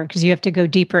stronger because you have to go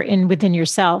deeper within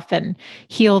yourself and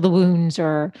heal the wounds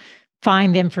or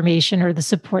find the information or the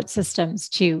support systems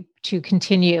to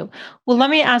continue. Well, let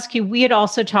me ask you, we had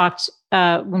also talked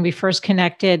when we first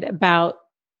connected about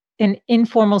an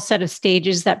informal set of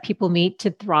stages that people meet to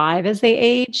thrive as they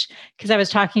age. Because I was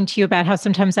talking to you about how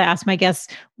sometimes I ask my guests,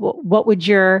 what would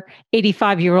your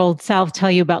 85-year-old self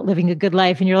tell you about living a good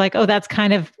life? And you're like, oh, that's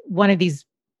kind of one of these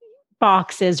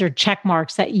boxes or check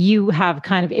marks that you have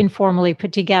kind of informally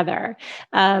put together.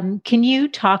 Can you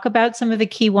talk about some of the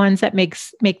key ones that make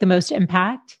the most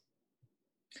impact?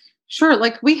 Sure.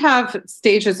 Like we have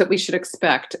stages that we should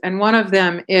expect. And one of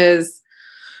them is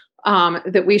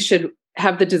that we should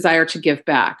have the desire to give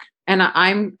back. And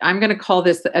I'm going to call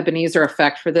this the Ebenezer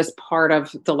effect for this part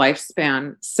of the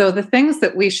lifespan. So the things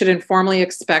that we should informally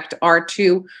expect are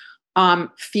to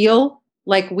feel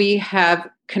like we have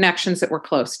connections that we're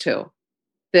close to,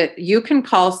 that you can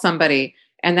call somebody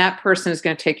and that person is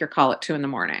going to take your call at 2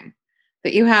 a.m.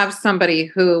 That you have somebody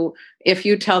who, if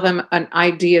you tell them an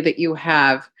idea that you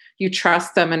have, you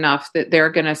trust them enough that they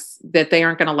aren't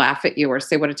going to laugh at you or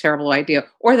say what a terrible idea,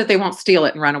 or that they won't steal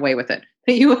it and run away with it.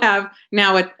 That you have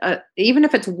now, even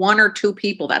if it's 1 or 2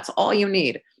 people, that's all you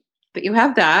need. That you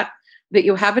have that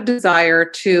you have a desire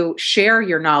to share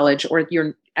your knowledge or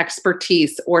your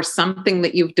expertise or something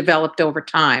that you've developed over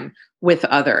time with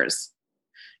others.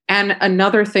 And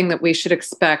another thing that we should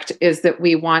expect is that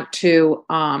we want to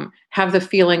have the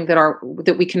feeling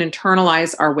that we can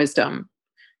internalize our wisdom,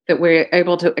 that we're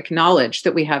able to acknowledge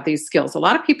that we have these skills. A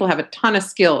lot of people have a ton of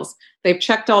skills. They've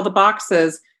checked all the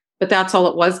boxes, but that's all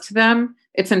it was to them.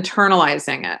 It's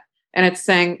internalizing it. And it's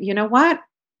saying, you know what?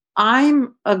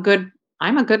 I'm a good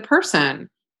person.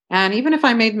 And even if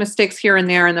I made mistakes here and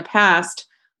there in the past,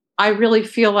 I really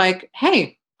feel like,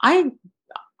 hey, I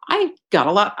got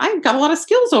a lot of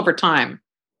skills over time.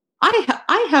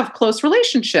 I have close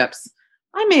relationships.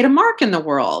 I made a mark in the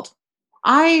world.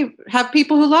 I have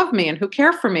people who love me and who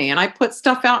care for me, and I put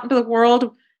stuff out into the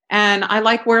world and I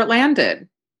like where it landed.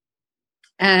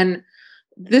 And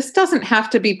this doesn't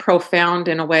have to be profound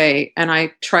in a way. And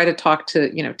I try to talk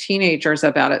to, teenagers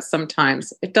about it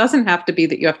sometimes. It doesn't have to be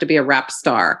that you have to be a rap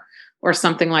star or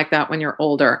something like that when you're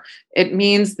older. It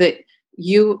means that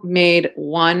you made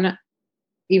one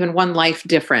life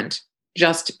different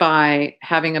just by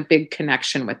having a big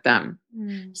connection with them.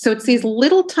 So it's these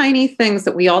little tiny things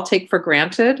that we all take for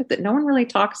granted that no one really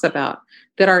talks about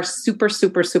that are super,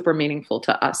 super, super meaningful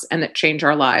to us and that change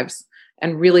our lives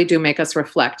and really do make us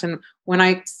reflect. And when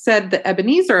I said the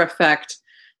Ebenezer effect,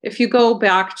 if you go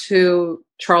back to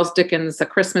Charles Dickens' A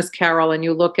Christmas Carol and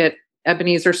you look at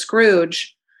Ebenezer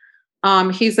Scrooge,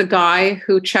 he's a guy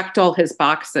who checked all his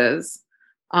boxes,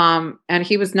 and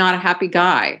he was not a happy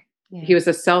guy. Yeah. He was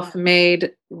a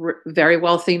self-made, very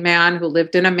wealthy man who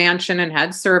lived in a mansion and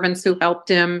had servants who helped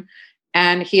him,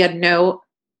 and he had no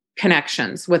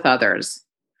connections with others.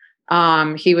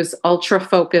 He was ultra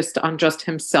focused on just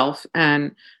himself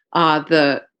and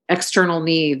the external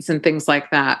needs and things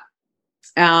like that,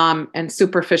 and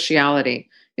superficiality.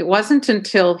 It wasn't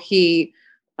until he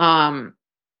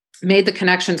made the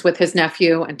connections with his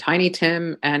nephew and Tiny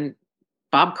Tim and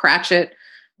Bob Cratchit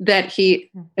that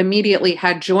he immediately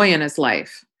had joy in his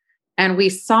life. And we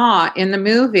saw in the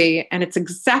movie, and it's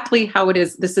exactly how it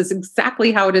is. This is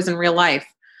exactly how it is in real life,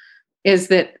 is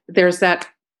that there's that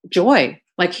joy.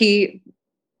 Like he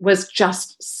was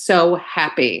just so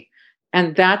happy.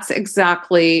 And that's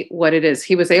exactly what it is.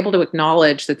 He was able to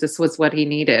acknowledge that this was what he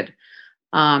needed.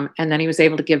 And then he was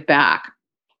able to give back.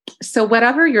 So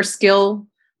whatever your skill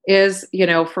is,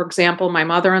 for example, my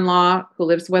mother-in-law who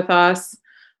lives with us,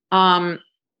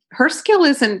 her skill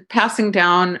isn't passing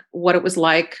down what it was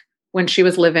like when she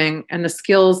was living and the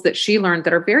skills that she learned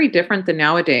that are very different than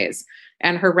nowadays,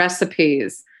 and her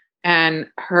recipes and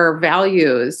her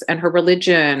values and her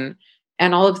religion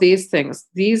and all of these things.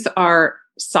 These are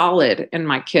solid in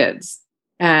my kids,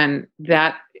 and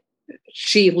that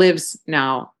she lives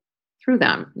now through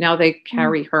them. Now they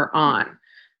carry her on.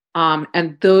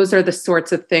 And those are the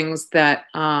sorts of things that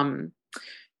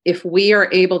if we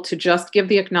are able to just give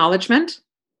the acknowledgement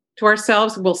to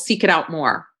ourselves, we'll seek it out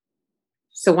more.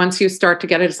 So once you start to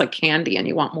get it, it's like candy and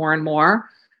you want more and more,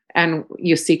 and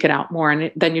you seek it out more,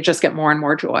 and then you just get more and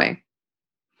more joy.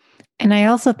 And I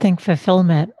also think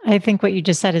fulfillment. I think what you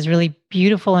just said is really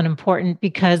beautiful and important,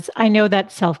 because I know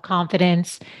that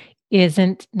self-confidence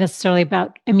isn't necessarily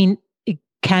about, it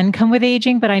can come with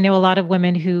aging, but I know a lot of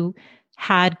women who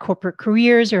had corporate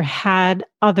careers or had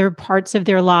other parts of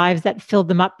their lives that filled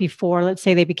them up before, let's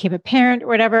say they became a parent or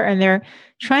whatever, and they're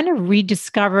trying to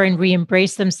rediscover and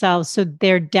re-embrace themselves. So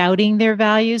they're doubting their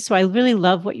values. So I really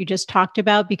love what you just talked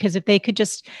about, because if they could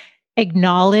just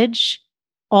acknowledge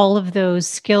all of those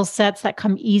skill sets that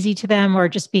come easy to them, or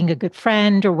just being a good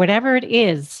friend or whatever it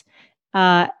is,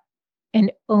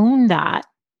 and own that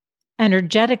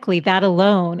energetically, that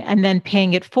alone, and then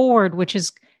paying it forward, which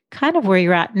is kind of where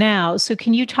you're at now. So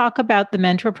can you talk about the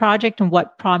Mentor Project and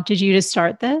what prompted you to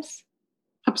start this?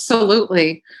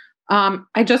 Absolutely.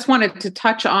 I just wanted to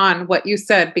touch on what you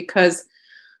said, because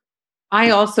I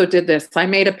also did this. I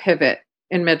made a pivot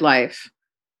in midlife,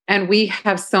 and we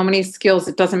have so many skills.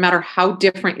 It doesn't matter how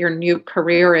different your new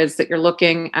career is that you're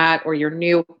looking at, or your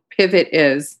new pivot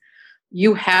is.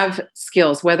 You have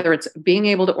skills, whether it's being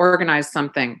able to organize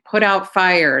something, put out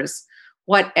fires,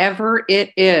 whatever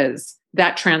it is,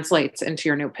 that translates into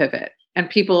your new pivot. And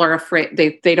people are afraid,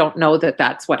 they don't know that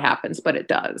that's what happens, but it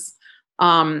does.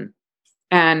 And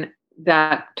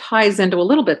that ties into a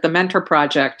little bit the Mentor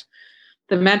Project.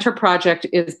 The Mentor Project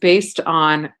is based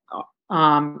on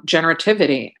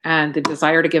generativity and the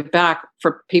desire to give back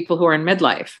for people who are in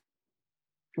midlife.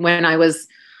 When I was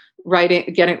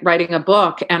writing a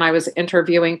book and I was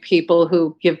interviewing people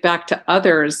who give back to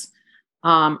others,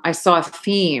 I saw a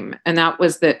theme, and that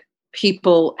was that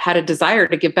people had a desire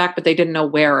to give back, but they didn't know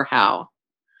where or how.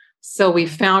 So we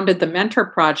founded the Mentor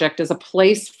Project as a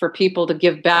place for people to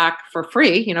give back for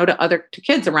free, to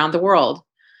kids around the world.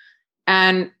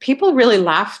 And people really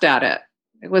laughed at it.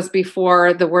 It was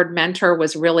before the word mentor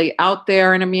was really out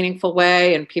there in a meaningful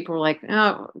way. And people were like,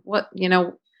 oh, what,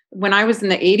 when I was in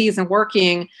the 80s and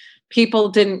working, people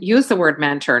didn't use the word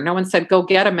mentor. No one said, go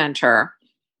get a mentor.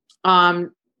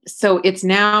 So it's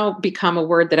now become a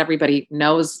word that everybody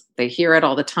knows. They hear it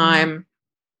all the time. Mm-hmm.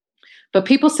 But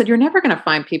people said, you're never going to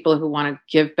find people who want to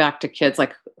give back to kids.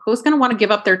 Like, who's going to want to give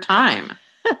up their time?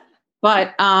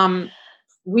 But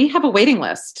we have a waiting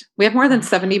list. We have more than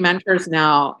 70 mentors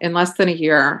now in less than a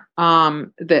year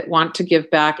that want to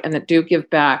give back and that do give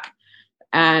back.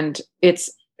 And it's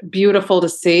beautiful to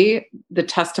see. The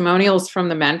testimonials from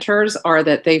the mentors are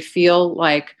that they feel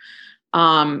like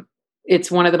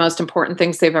it's one of the most important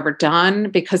things they've ever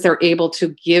done, because they're able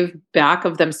to give back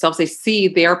of themselves. They see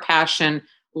their passion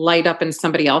light up in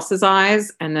somebody else's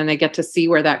eyes, and then they get to see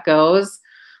where that goes.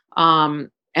 And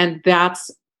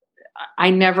I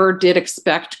never did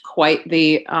expect quite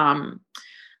the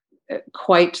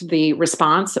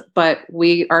response, but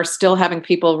we are still having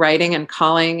people writing and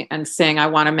calling and saying, I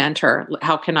want a mentor.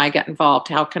 How can I get involved?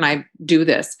 How can I do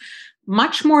this?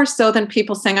 Much more so than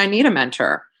people saying, I need a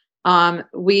mentor.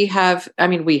 We have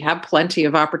plenty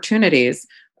of opportunities,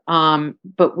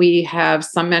 but we have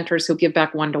some mentors who give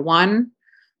back one-to-one,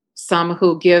 some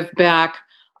who give back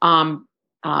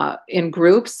in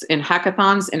groups, in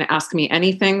hackathons, in Ask Me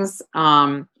Anythings.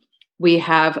 We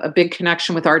have a big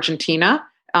connection with Argentina,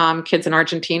 kids in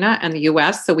Argentina and the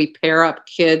US. So we pair up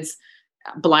kids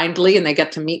blindly, and they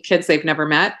get to meet kids they've never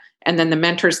met. And then the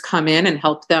mentors come in and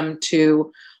help them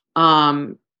to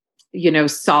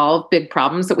solve big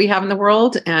problems that we have in the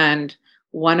world. And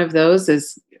one of those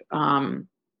is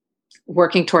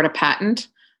working toward a patent.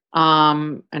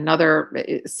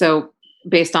 So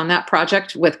based on that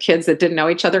project with kids that didn't know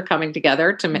each other coming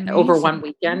together over one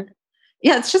weekend.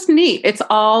 Yeah, it's just neat. It's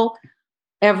all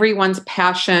everyone's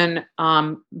passion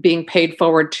being paid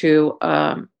forward to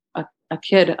a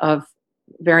kid of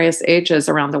various ages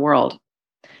around the world.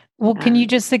 Well, can you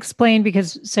just explain,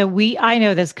 I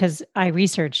know this because I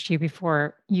researched you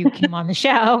before you came on the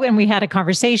show and we had a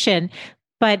conversation,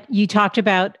 but you talked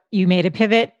about you made a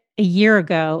pivot a year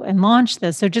ago and launched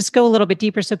this. So just go a little bit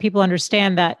deeper so people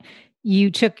understand that you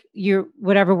took your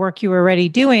whatever work you were already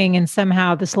doing and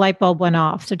somehow this light bulb went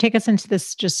off. So take us into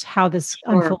this, just how this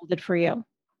unfolded for you.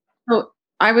 So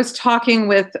I was talking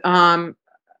with a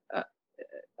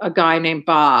guy named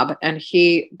Bob, and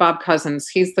Bob Cousins,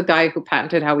 he's the guy who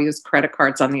patented how we use credit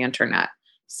cards on the internet.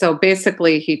 So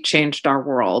basically he changed our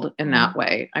world in that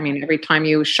way. I mean, every time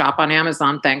you shop on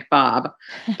Amazon, thank Bob.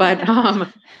 But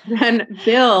then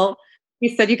Bill,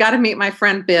 he said, you got to meet my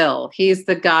friend Bill. He's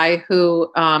the guy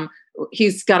who,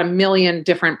 he's got a million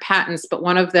different patents, but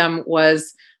one of them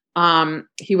was,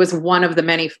 he was one of the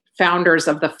many founders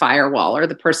of the firewall, or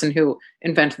the person who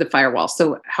invented the firewall.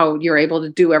 So how you're able to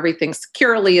do everything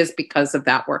securely is because of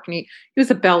that work. And he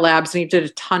was at Bell Labs, and he did a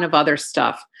ton of other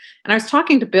stuff. And I was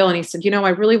talking to Bill, and he said, I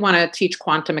really want to teach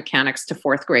quantum mechanics to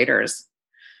fourth graders.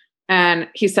 And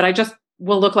he said, I just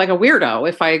will look like a weirdo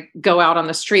if I go out on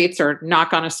the streets or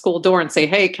knock on a school door and say,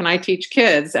 hey, can I teach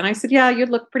kids? And I said, yeah, you'd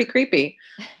look pretty creepy.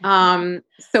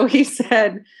 So he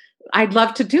said, I'd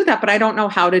love to do that, but I don't know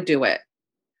how to do it.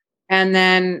 And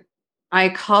then I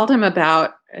called him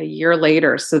about a year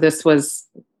later. So this was,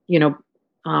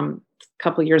 a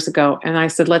couple of years ago. And I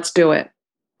said, let's do it.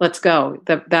 Let's go.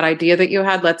 That idea that you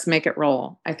had, let's make it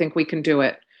roll. I think we can do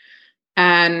it.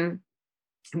 And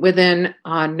within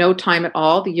no time at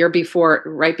all, the year before,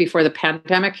 right before the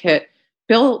pandemic hit,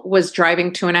 Bill was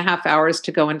driving 2.5 hours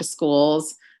to go into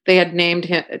schools. They had named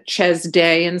him Ches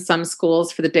Day in some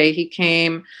schools for the day he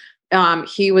came.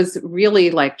 He was really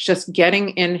like just getting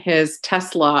in his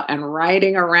Tesla and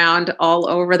riding around all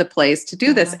over the place to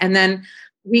do this. And then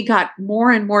we got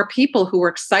more and more people who were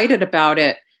excited about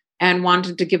it and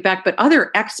wanted to give back, but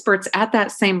other experts at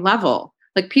that same level,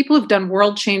 like people who've done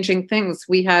world-changing things.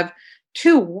 We have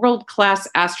 2 world-class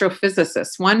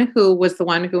astrophysicists, one who was the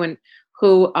one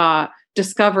who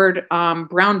discovered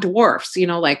brown dwarfs,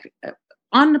 like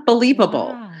unbelievable.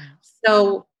 Wow.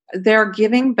 So they're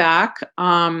giving back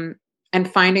and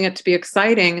finding it to be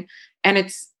exciting.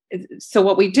 And so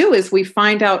what we do is we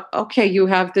find out, okay, you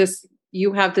have this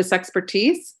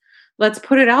expertise. Let's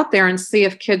put it out there and see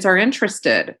if kids are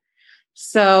interested.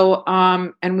 So,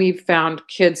 and we've found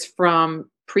kids from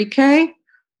pre-K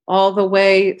all the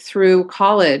way through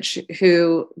college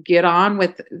who get on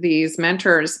with these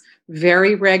mentors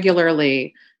very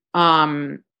regularly,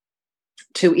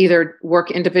 to either work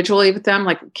individually with them.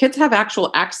 Like kids have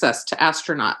actual access to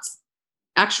astronauts,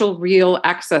 actual real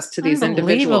access to these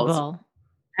individuals.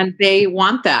 And they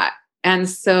want that. And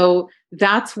so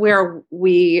that's where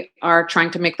we are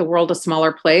trying to make the world a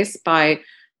smaller place by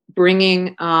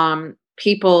bringing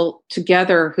people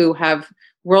together who have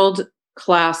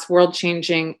world-class,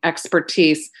 world-changing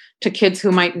expertise to kids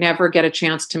who might never get a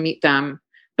chance to meet them,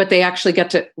 but they actually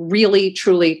get to really,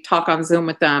 truly talk on Zoom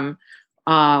with them,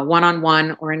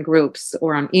 one-on-one or in groups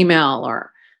or on email,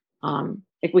 or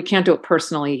we can't do it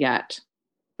personally yet,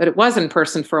 but it was in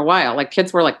person for a while. Like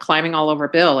kids were like climbing all over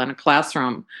Bill in a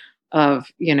classroom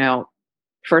of,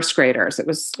 first graders. It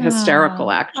was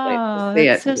hysterical, actually. Oh,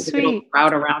 that's so sweet. A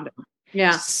crowd around him.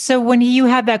 Yeah. So when you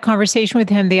had that conversation with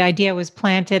him, the idea was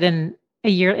planted, and a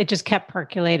year, it just kept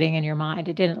percolating in your mind.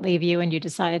 It didn't leave you, and you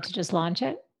decided to just launch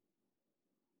it?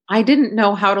 I didn't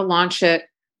know how to launch it.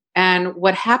 And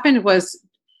what happened was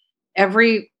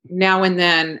every now and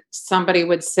then somebody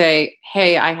would say,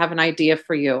 hey, I have an idea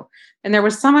for you. And there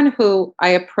was someone who I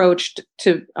approached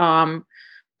to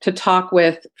talk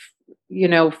with,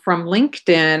 from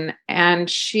LinkedIn. And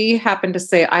she happened to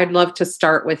say, I'd love to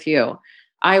start with you.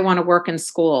 I want to work in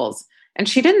schools. And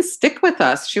she didn't stick with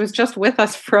us. She was just with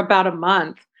us for about a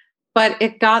month, but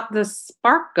it got the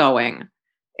spark going.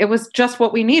 It was just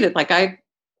what we needed. Like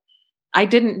I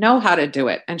didn't know how to do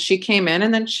it. And she came in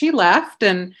and then she left.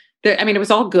 And it was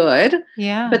all good.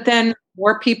 Yeah. But then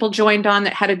more people joined on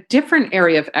that had a different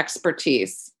area of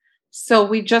expertise. So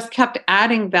we just kept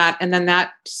adding that. And then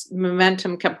that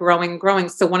momentum kept growing.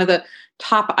 So one of the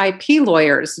top IP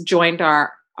lawyers joined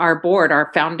our board,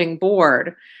 our founding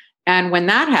board. And when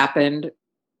that happened,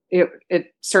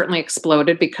 it certainly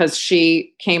exploded because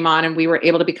she came on and we were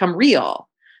able to become real.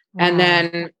 Wow. And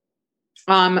then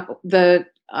the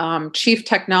chief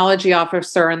technology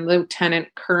officer and lieutenant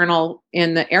colonel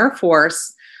in the Air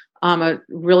Force, a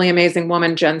really amazing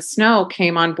woman, Jen Snow,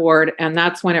 came on board. And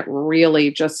that's when it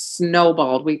really just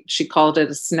snowballed. She called it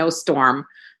a snowstorm.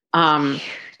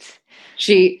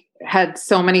 She had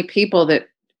so many people that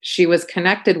she was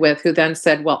connected with who then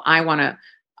said, well, I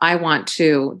want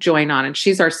to join on. And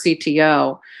she's our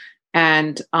CTO.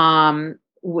 And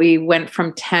we went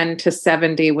from 10 to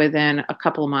 70 within a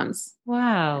couple of months.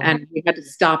 Wow. And we had to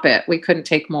stop it. We couldn't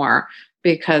take more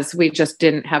because we just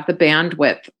didn't have the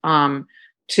bandwidth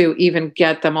to even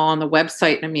get them all on the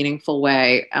website in a meaningful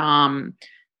way.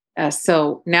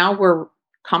 So now we're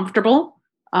comfortable.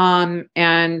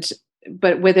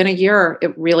 But within a year,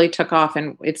 it really took off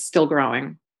and it's still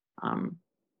growing.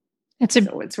 It's a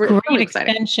great really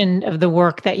extension of the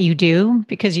work that you do,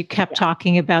 because you kept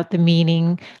talking about the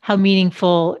meaning, how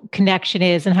meaningful connection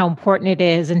is and how important it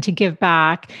is, and to give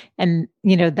back. And,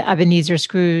 the Ebenezer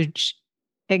Scrooge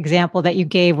example that you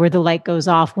gave where the light goes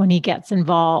off when he gets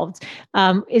involved.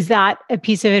 Is that a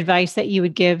piece of advice that you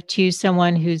would give to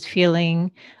someone who's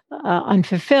feeling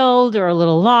unfulfilled or a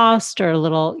little lost, or a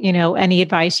little, any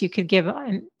advice you could give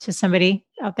to somebody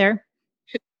out there?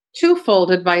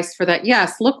 Twofold advice for that.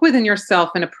 Yes, look within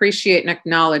yourself and appreciate and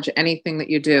acknowledge anything that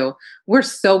you do. We're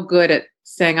so good at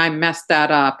saying, I messed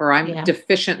that up, or I'm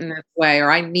deficient in this way,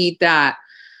 or I need that.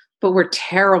 but we're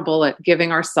terrible at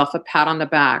giving ourselves a pat on the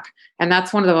back. And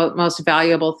that's one of the most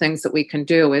valuable things that we can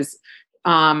do is,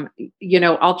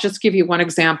 I'll just give you one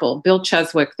example. Bill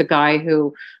Cheswick, the guy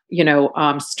who,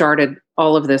 started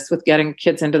all of this with getting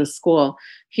kids into the school.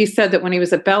 He said that when he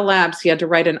was at Bell Labs, he had to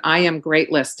write an I am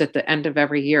great list at the end of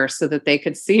every year so that they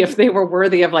could see if they were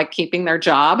worthy of like keeping their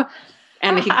job.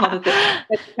 And he called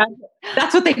it,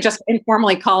 that's what they just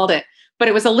informally called it. But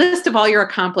it was a list of all your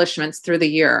accomplishments through the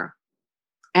year.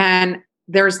 And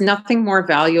there's nothing more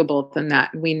valuable than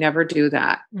that. We never do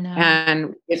that. No.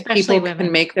 And if Especially people women.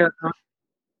 can make their own.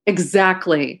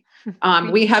 Exactly.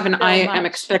 We have an I am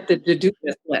expected to do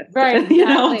this list. Right.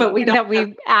 Exactly. But we don't. That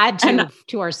we add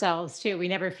to ourselves too. We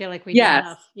never feel like we do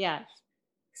enough. Yes.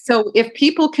 So if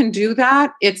people can do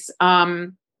that, it's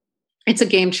a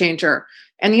game changer.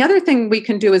 And the other thing we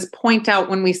can do is point out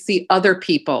when we see other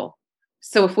people.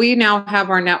 So if we now have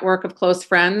our network of close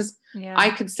friends, I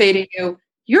could say to you,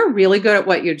 you're really good at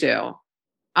what you do.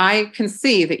 I can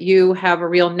see that you have a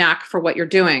real knack for what you're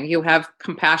doing. You have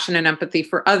compassion and empathy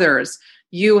for others.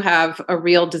 You have a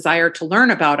real desire to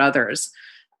learn about others.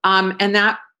 And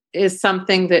that is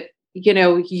something that,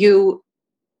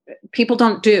 people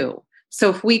don't do. So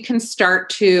if we can start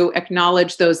to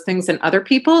acknowledge those things in other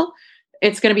people,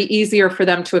 it's going to be easier for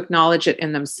them to acknowledge it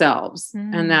in themselves.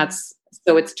 And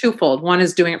so it's twofold. One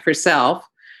is doing it for yourself,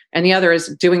 and the other is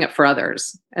doing it for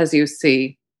others as you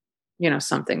see,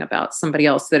 something about somebody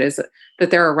else that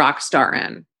they're a rock star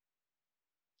in.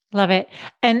 Love it.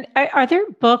 And are there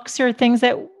books or things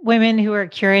that women who are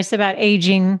curious about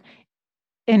aging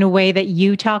in a way that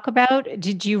you talk about?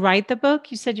 Did you write the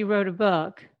book? You said you wrote a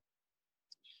book.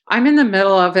 I'm in the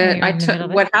middle of it.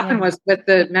 What happened was with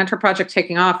the mentor project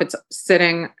taking off, it's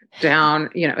sitting down,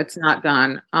 it's not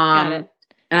done. Got it.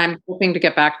 And I'm hoping to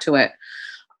get back to it.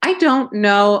 I don't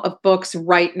know of books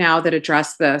right now that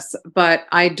address this, but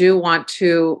I do want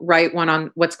to write one on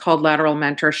what's called lateral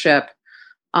mentorship.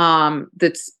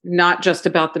 That's not just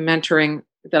about the mentoring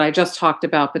that I just talked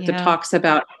about, but that talks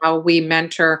about how we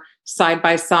mentor side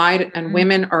by side, and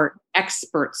women are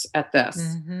experts at this.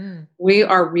 Mm-hmm. We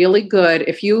are really good.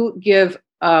 If you give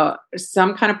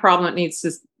some kind of problem that needs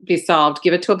to be solved,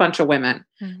 give it to a bunch of women,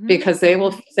 because they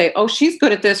will say, oh, she's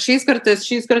good at this. She's good at this.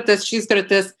 She's good at this. She's good at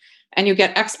this. And you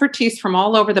get expertise from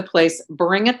all over the place,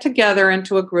 bring it together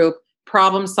into a group,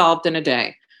 problem solved in a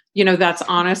day. That's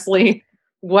honestly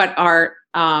what our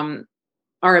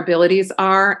abilities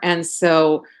are. And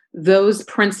so those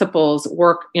principles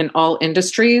work in all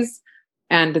industries,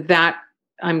 and that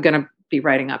I'm going to be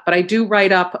writing up. But I do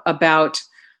write about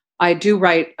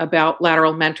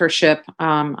lateral mentorship.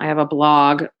 I have a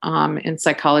blog in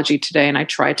Psychology Today, and I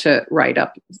try to write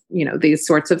up, these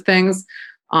sorts of things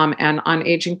and on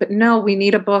aging. But no, we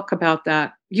need a book about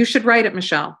that. You should write it,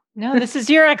 Michelle. No, this is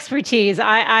your expertise.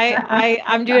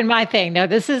 I'm doing my thing. No,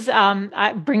 this is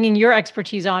bringing your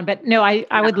expertise on. But no,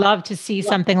 I would love to see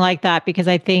something like that, because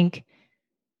I think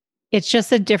it's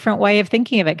just a different way of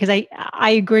thinking of it. Because I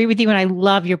agree with you, and I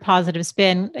love your positive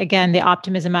spin. Again, the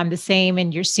optimism, I'm the same,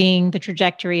 and you're seeing the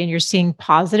trajectory and you're seeing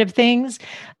positive things.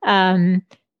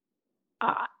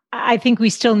 I think we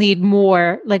still need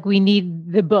more. Like, we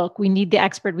need the book, we need the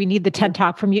expert, we need the TED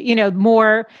Talk from you,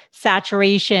 more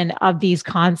saturation of these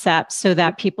concepts so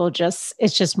that people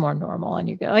it's just more normal. And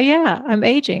you go, oh yeah, I'm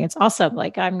aging. It's awesome.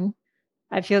 Like I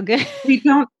feel good. We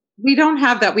don't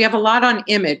have that. We have a lot on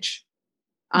image.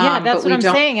 Yeah, that's what I'm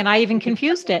saying. And I even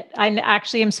confused it. I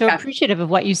actually am so appreciative of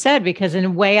what you said, because in a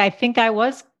way, I think I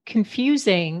was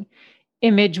confusing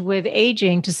image with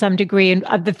aging to some degree, and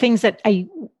of the things that I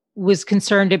was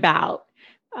concerned about,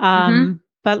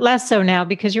 but less so now,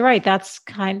 because you're right. That's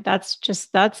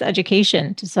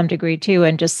education to some degree too,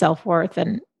 and just self-worth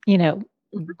and,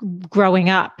 growing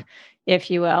up,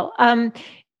 if you will.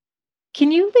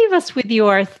 Can you leave us with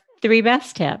your 3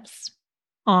 best tips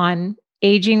on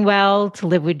aging well, to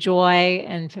live with joy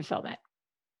and fulfillment?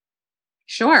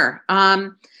 Sure.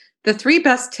 The 3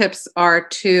 best tips are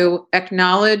to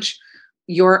acknowledge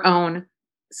your own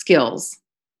skills.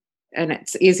 And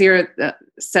it's easier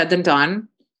said than done.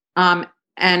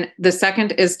 And the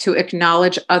second is to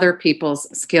acknowledge other people's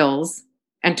skills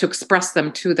and to express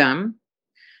them to them.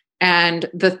 And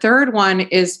the third one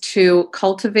is to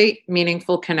cultivate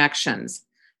meaningful connections.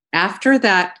 After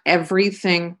that,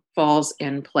 everything falls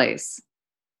in place.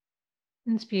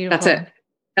 That's beautiful. That's it.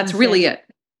 That's really it.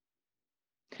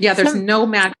 Yeah, there's no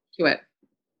magic to it.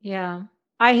 Yeah.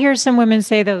 I hear some women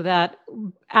say, though, that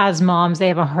as moms, they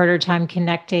have a harder time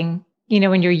connecting.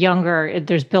 When you're younger,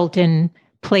 there's built-in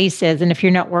places. And if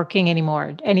you're not working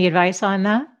anymore, any advice on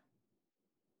that?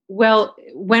 Well,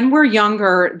 when we're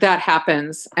younger, that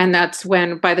happens. And that's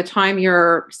when, by the time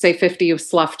you're, say, 50, you've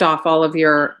sloughed off all of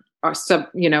your,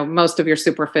 most of your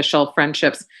superficial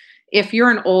friendships. If you're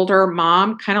an older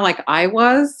mom, kind of like I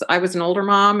was an older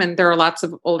mom, and there are lots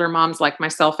of older moms like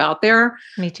myself out there.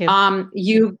 Me too.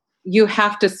 You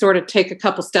have to sort of take a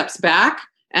couple steps back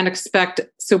and expect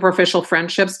superficial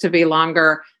friendships to be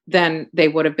longer than they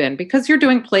would have been, because you're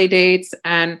doing play dates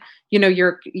and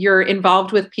you're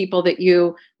involved with people that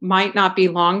you might not be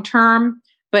long-term,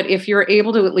 but if you're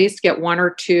able to at least get one or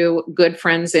two good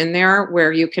friends in there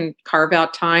where you can carve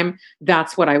out time,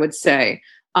 that's what I would say.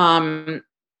 Another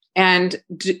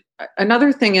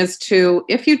thing is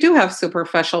if you do have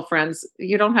superficial friends,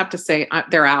 you don't have to say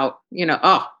they're out,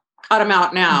 cut them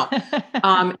out now.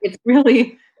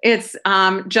 It's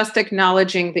just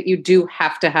acknowledging that you do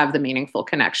have to have the meaningful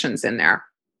connections in there.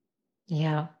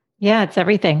 Yeah. Yeah. It's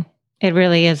everything. It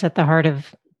really is at the heart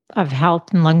of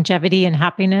health and longevity and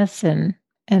happiness and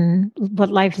what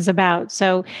life is about.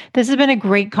 So this has been a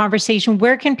great conversation.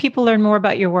 Where can people learn more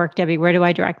about your work, Debbie? Where do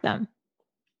I direct them?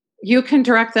 You can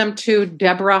direct them to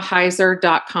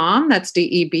DeborahHeiser.com. That's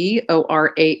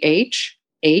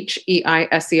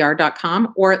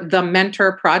DeborahHeiser.com, or The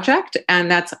Mentor Project, and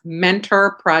that's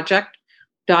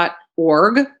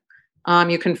mentorproject.org.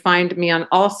 You can find me on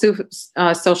all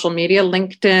social media,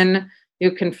 LinkedIn.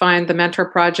 You can find The Mentor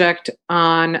Project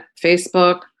on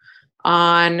Facebook,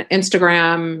 on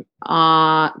Instagram,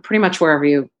 pretty much wherever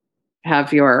you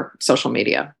have your social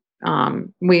media.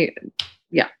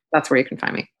 That's where you can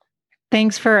find me.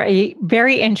 Thanks for a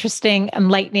very interesting,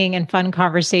 enlightening, and fun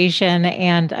conversation.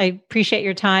 And I appreciate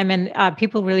your time. And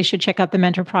people really should check out The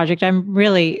Mentor Project.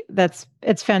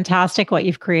 It's fantastic what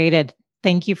you've created.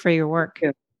 Thank you for your work.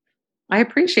 Thank you. I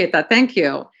appreciate that. Thank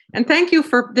you. And thank you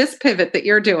for this pivot that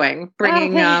you're doing,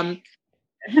 bringing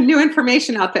new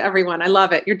information out to everyone. I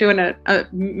love it. You're doing an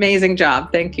amazing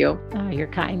job. Thank you. Oh, you're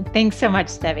kind. Thanks so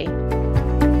much, Debbie.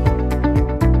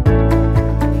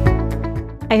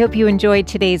 I hope you enjoyed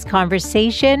today's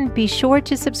conversation. Be sure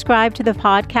to subscribe to the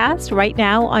podcast right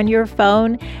now on your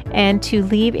phone and to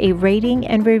leave a rating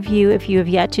and review if you have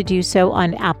yet to do so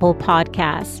on Apple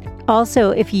Podcasts. Also,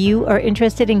 if you are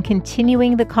interested in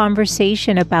continuing the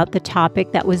conversation about the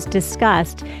topic that was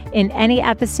discussed in any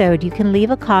episode, you can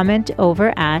leave a comment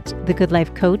over at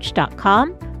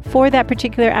thegoodlifecoach.com for that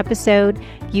particular episode.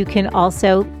 You can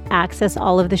also access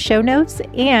all of the show notes.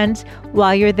 And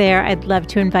while you're there, I'd love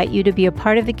to invite you to be a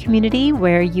part of the community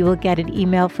where you will get an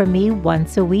email from me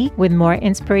once a week with more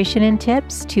inspiration and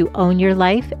tips to own your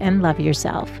life and love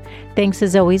yourself. Thanks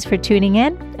as always for tuning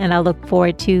in, and I'll look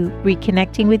forward to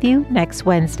reconnecting with you next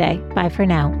Wednesday. Bye for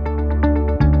now.